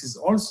 and this is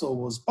also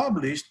was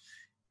published,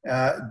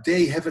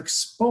 they have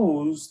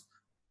exposed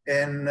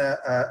an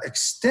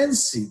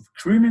extensive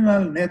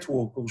criminal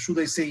network, or should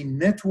I say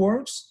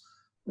networks,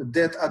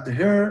 that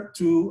adhere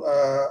to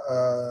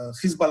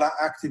Hezbollah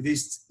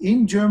activists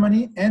in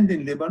Germany and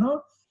in Lebanon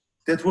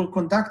that were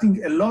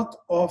conducting a lot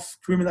of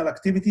criminal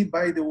activity.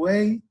 By the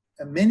way,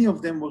 many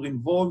of them were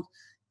involved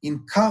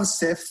in car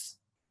theft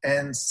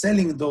and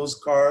selling those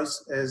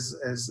cars as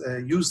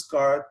a used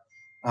car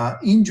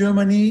in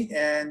Germany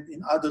and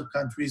in other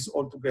countries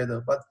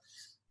altogether. But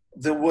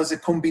there was a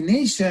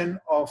combination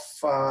of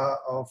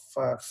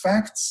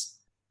facts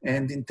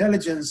and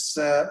intelligence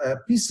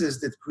pieces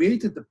that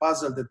created the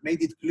puzzle that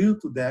made it clear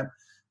to them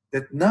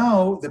that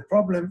now the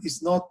problem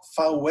is not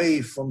far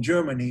away from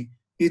Germany,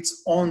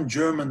 it's on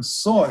German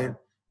soil,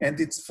 and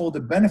it's for the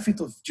benefit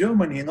of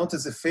Germany and not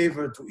as a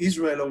favor to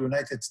Israel or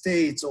United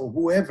States or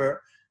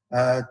whoever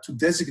to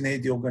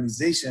designate the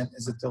organization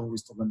as a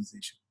terrorist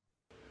organization.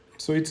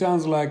 So it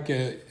sounds like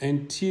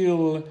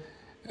until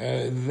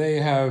they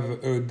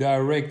have a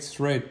direct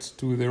threat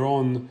to their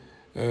own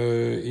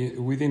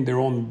within their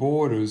own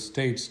borders,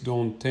 states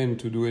don't tend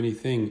to do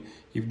anything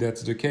if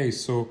that's the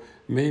case. So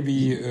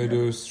maybe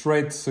the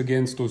threats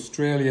against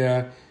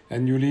Australia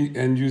and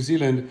New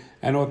Zealand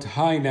are not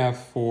high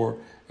enough for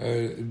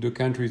the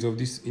countries of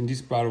in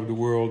this part of the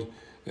world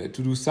to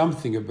do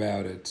something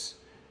about it.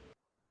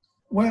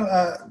 Well,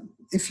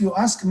 if you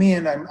ask me,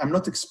 and I'm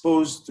not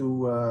exposed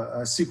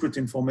to secret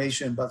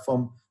information, but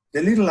from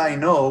the little I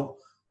know,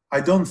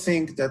 I don't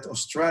think that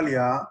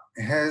Australia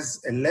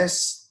has a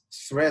less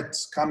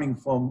threats coming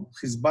from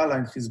Hezbollah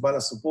and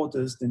Hezbollah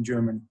supporters than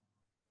Germany.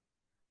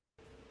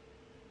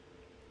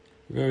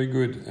 Very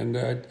good, and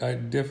I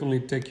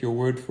definitely take your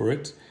word for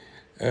it.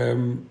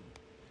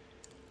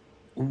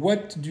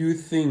 What do you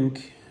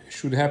think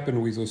should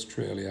happen with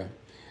Australia?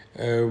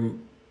 Do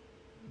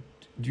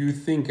you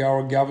think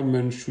our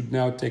government should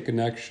now take an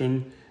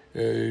action?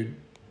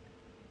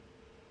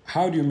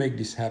 How do you make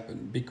this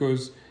happen?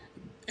 Because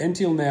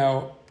until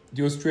now,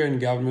 the Australian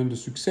government, the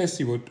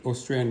successive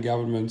Australian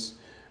governments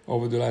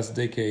over the last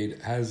decade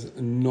has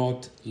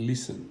not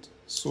listened.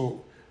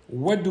 So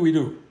what do we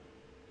do?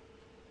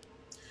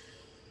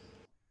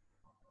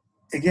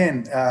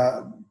 Again,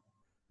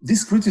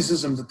 this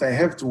criticism that I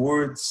have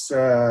towards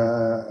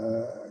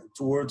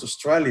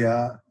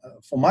Australia,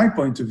 from my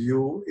point of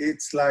view,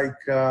 it's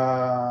like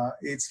a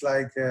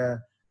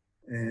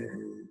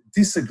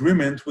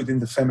disagreement within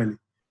the family.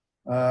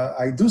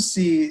 I do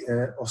see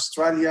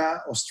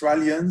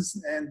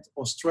Australians and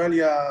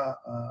Australia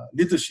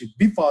leadership,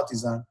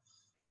 bipartisan,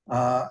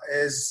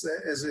 as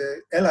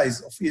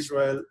allies of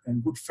Israel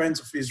and good friends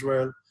of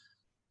Israel,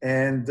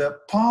 and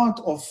part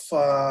of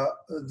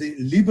the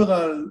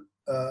liberal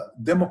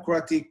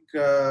democratic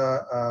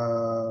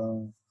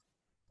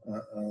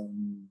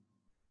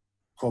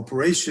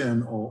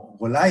cooperation or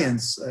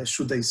alliance,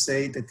 should I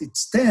say, that it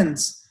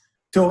stands,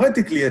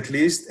 theoretically at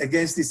least,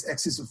 against this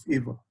axis of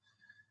evil.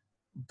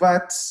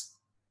 But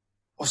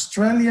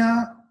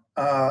Australia,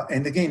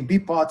 and again,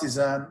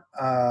 bipartisan,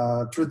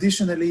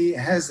 traditionally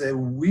has a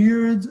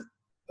weird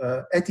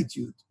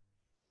attitude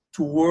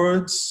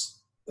towards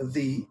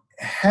the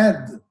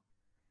head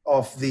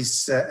of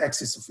this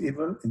axis of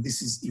evil, and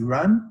this is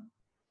Iran,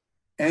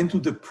 and to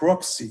the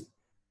proxy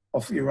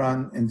of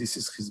Iran, and this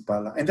is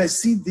Hezbollah. And I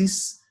see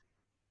this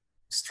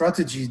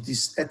strategy,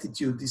 this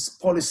attitude, this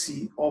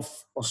policy of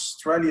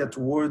Australia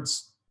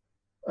towards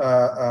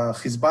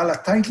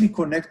Hezbollah tightly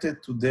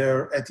connected to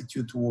their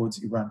attitude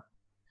towards Iran.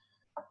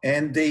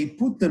 And they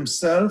put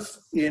themselves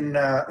in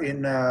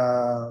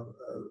a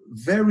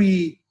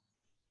very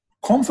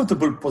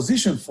comfortable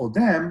position for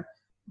them,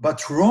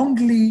 but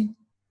wrongly,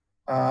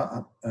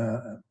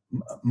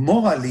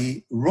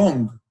 morally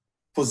wrong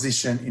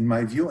position, in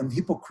my view, and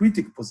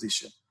hypocritical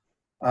position,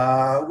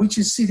 which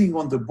is sitting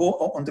on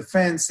the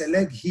fence, a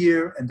leg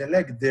here and a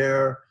leg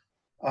there.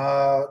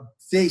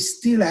 They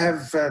still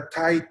have a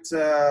tight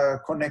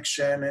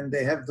connection, and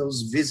they have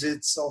those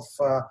visits of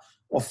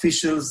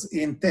officials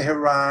in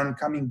Tehran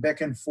coming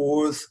back and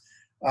forth.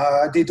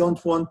 They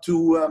don't want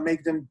to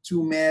make them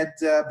too mad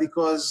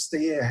because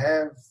they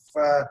have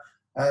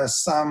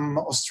some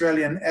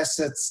Australian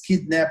assets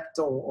kidnapped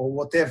or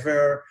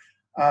whatever.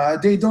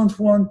 They don't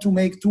want to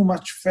make too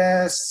much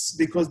fuss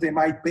because they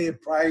might pay a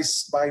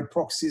price by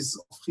proxies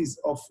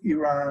of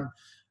Iran.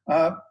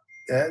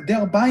 They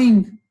are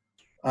buying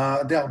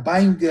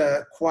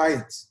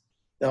quiet.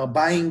 They are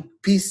buying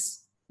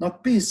peace,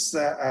 not peace,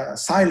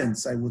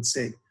 silence, I would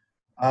say.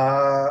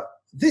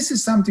 This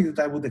is something that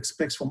I would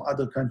expect from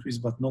other countries,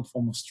 but not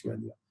from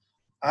Australia.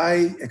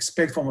 I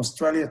expect from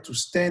Australia to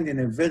stand in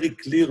a very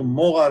clear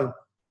moral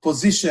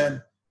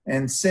position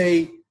and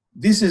say,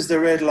 this is the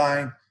red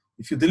line.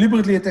 If you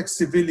deliberately attack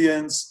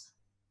civilians,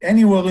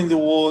 anywhere in the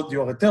world,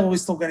 you're a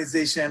terrorist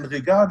organization,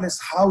 regardless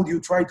how do you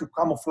try to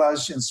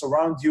camouflage and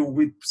surround you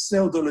with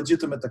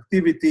pseudo-legitimate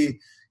activity.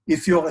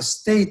 If you're a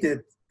state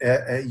that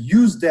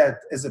use that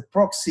as a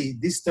proxy,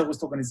 this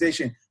terrorist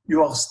organization,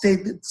 you are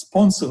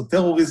state-sponsored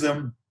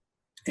terrorism,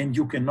 and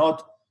you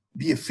cannot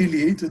be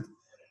affiliated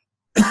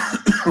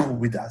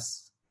with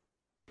us.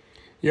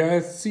 Yeah, I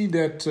see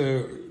that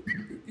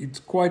it's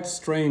quite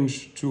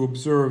strange to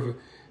observe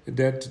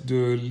that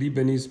the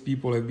Lebanese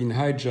people have been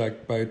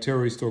hijacked by a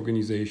terrorist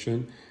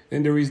organization.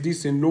 And there is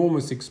this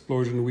enormous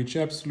explosion which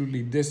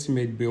absolutely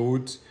decimates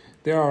Beirut.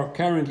 There are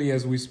currently,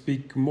 as we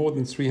speak, more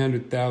than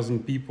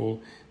 300,000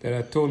 people that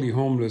are totally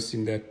homeless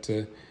in that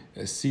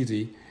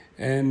city.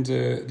 And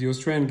the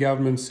Australian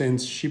government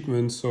sends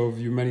shipments of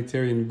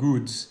humanitarian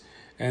goods.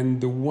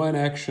 And the one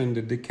action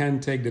that they can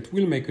take that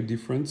will make a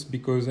difference,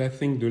 because I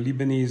think the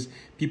Lebanese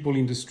people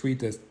in the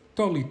street are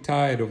totally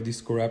tired of this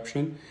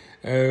corruption.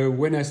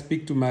 When I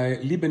speak to my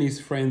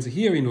Lebanese friends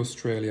here in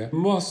Australia,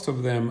 most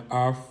of them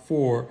are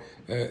for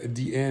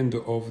the end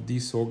of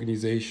this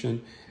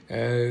organization.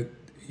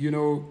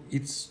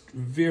 It's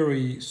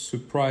very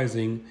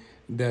surprising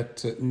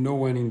that no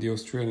one in the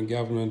Australian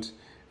government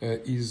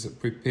is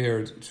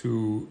prepared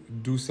to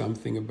do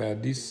something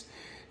about this.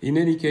 In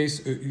any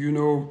case,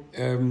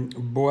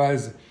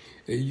 Boaz,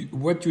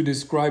 what you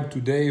described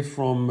today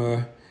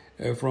from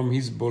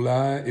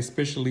Hezbollah,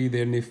 especially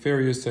their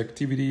nefarious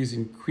activities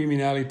in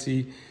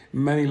criminality,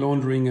 money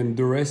laundering, and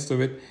the rest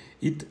of it,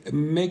 it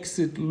makes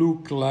it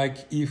look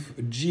like if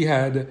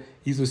jihad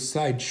is a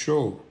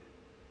sideshow.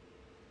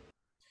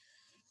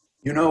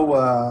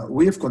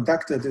 We have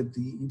conducted at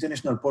the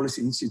International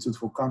Policy Institute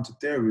for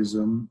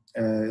Counterterrorism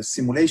a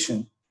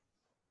simulation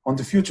on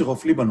the future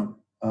of Lebanon.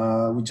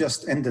 We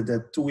just ended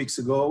that 2 weeks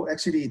ago.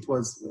 Actually, it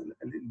was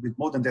a little bit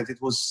more than that.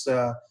 It was,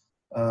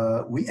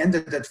 we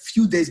ended that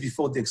few days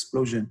before the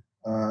explosion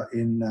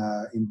in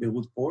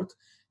Beirut port.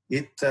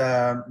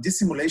 This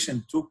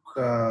simulation took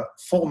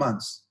 4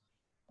 months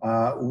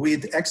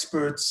with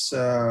experts,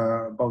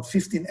 about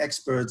 15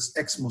 experts,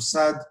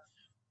 ex-Mossad,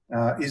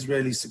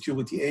 Israeli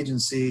security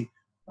agency,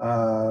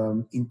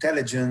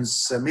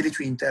 intelligence,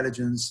 military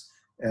intelligence,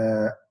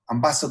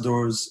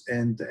 ambassadors,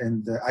 and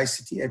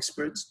ICT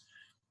experts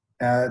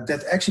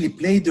that actually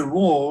played the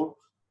role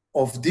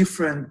of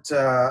different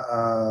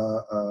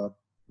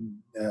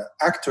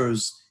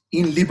actors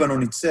in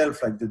Lebanon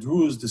itself, like the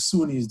Druze, the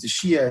Sunnis, the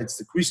Shiites,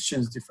 the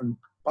Christians, different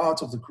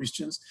parts of the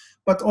Christians,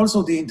 but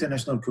also the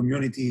international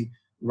community,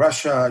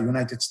 Russia,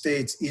 United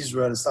States,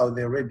 Israel,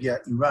 Saudi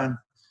Arabia, Iran,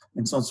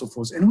 and so on and so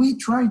forth. And we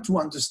try to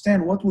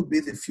understand what would be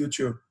the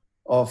future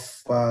of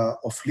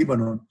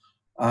Lebanon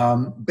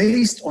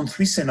based on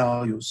 3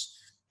 scenarios.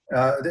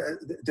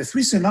 The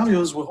 3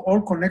 scenarios were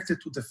all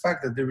connected to the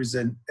fact that there is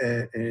an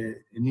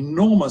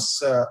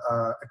enormous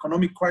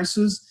economic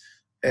crisis,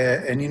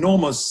 an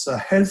enormous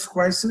health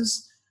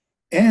crisis,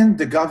 and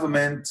the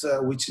government,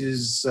 which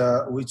is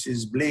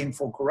blamed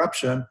for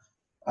corruption,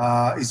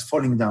 is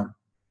falling down.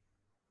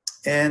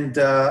 And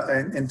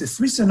the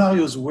 3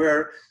 scenarios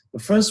were: the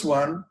first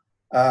one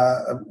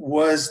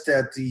was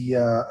that the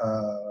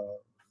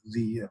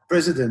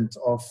president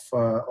of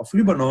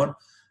Lebanon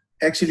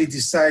actually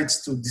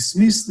decides to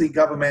dismiss the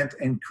government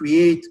and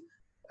create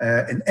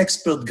an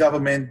expert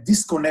government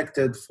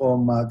disconnected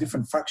from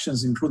different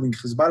factions, including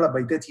Hezbollah.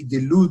 By that, he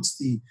dilutes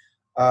the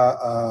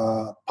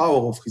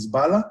power of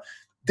Hezbollah.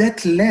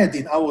 That led,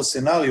 in our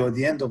scenario, at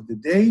the end of the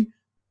day,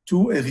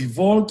 to a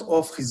revolt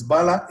of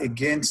Hezbollah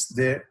against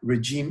the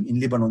regime in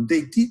Lebanon.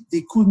 They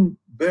couldn't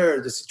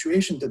bear the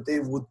situation that they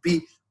would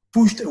be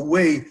pushed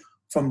away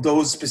from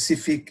those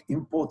specific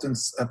important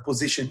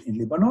positions in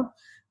Lebanon.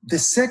 The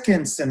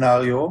second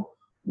scenario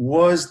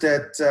was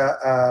that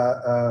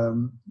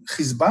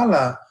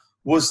Hezbollah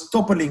was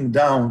toppling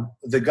down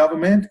the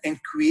government and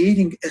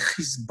creating a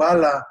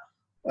Hezbollah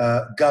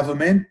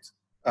government,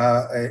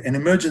 an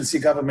emergency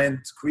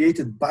government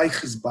created by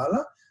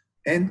Hezbollah,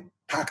 and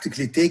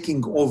practically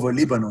taking over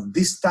Lebanon.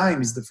 This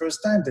time is the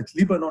first time that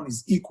Lebanon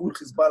is equal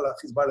Hezbollah,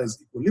 Hezbollah is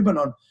equal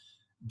Lebanon.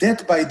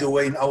 That, by the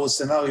way, in our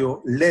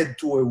scenario, led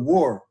to a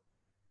war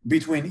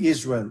between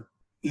Israel,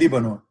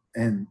 Lebanon,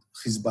 and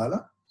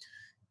Hezbollah.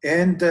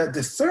 And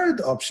the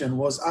third option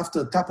was,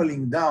 after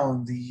toppling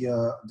down the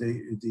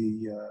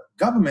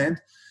government,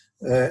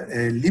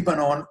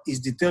 Lebanon is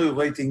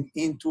deteriorating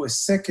into a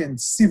second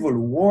civil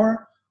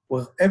war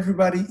where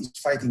everybody is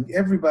fighting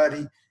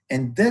everybody.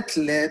 And that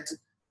led,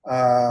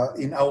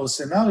 in our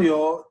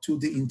scenario, to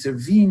the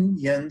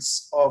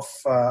intervenience of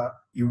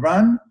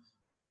Iran,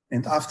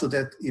 and after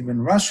that,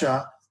 even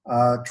Russia,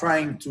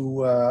 trying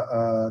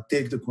to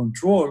take the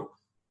control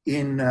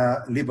in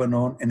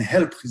Lebanon and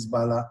help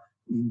Hezbollah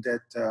in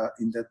that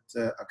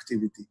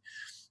activity.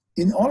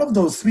 In all of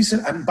those 3,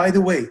 and by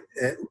the way,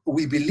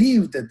 we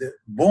believe that the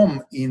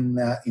bomb in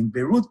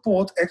Beirut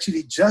port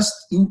actually just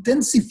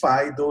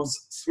intensified those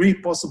 3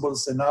 possible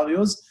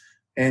scenarios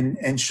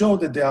and show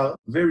that they are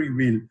very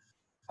real.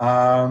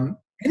 In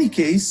any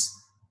case,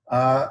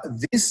 the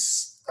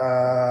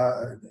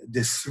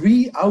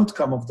 3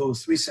 outcome of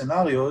those 3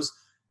 scenarios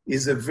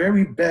is a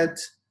very bad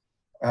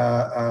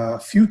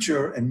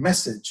future and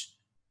message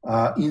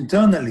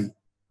internally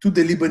to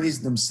the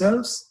Lebanese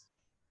themselves,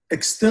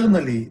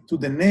 externally to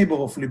the neighbor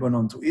of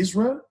Lebanon, to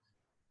Israel,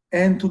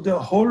 and to the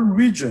whole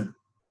region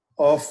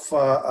of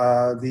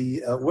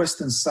the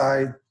western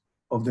side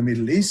of the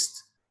Middle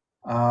East.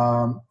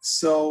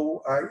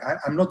 So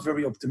I'm not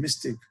very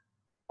optimistic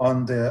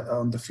on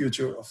the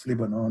future of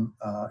Lebanon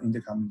in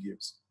the coming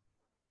years.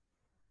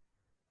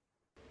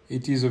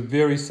 It is a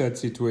very sad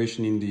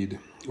situation indeed.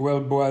 Well,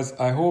 Boaz,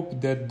 I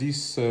hope that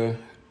this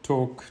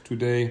talk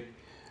today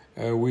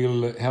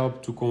will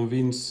help to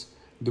convince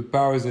the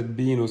powers that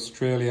be in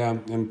Australia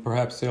and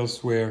perhaps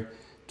elsewhere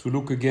to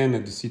look again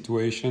at the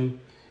situation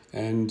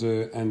and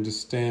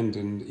understand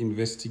and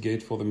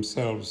investigate for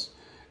themselves.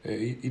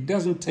 It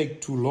doesn't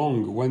take too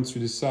long once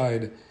you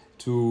decide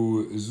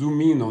to zoom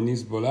in on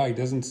Hezbollah. It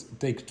doesn't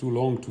take too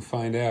long to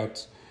find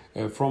out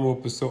from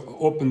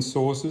open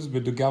sources,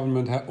 but the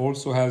government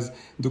also has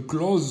the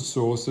closed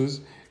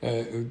sources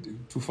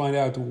to find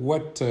out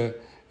what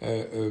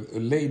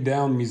laid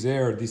down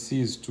misère this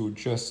is to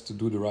just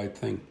do the right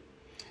thing.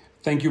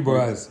 Thank you,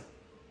 Boaz.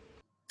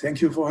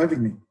 Thank you for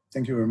having me.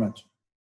 Thank you very much.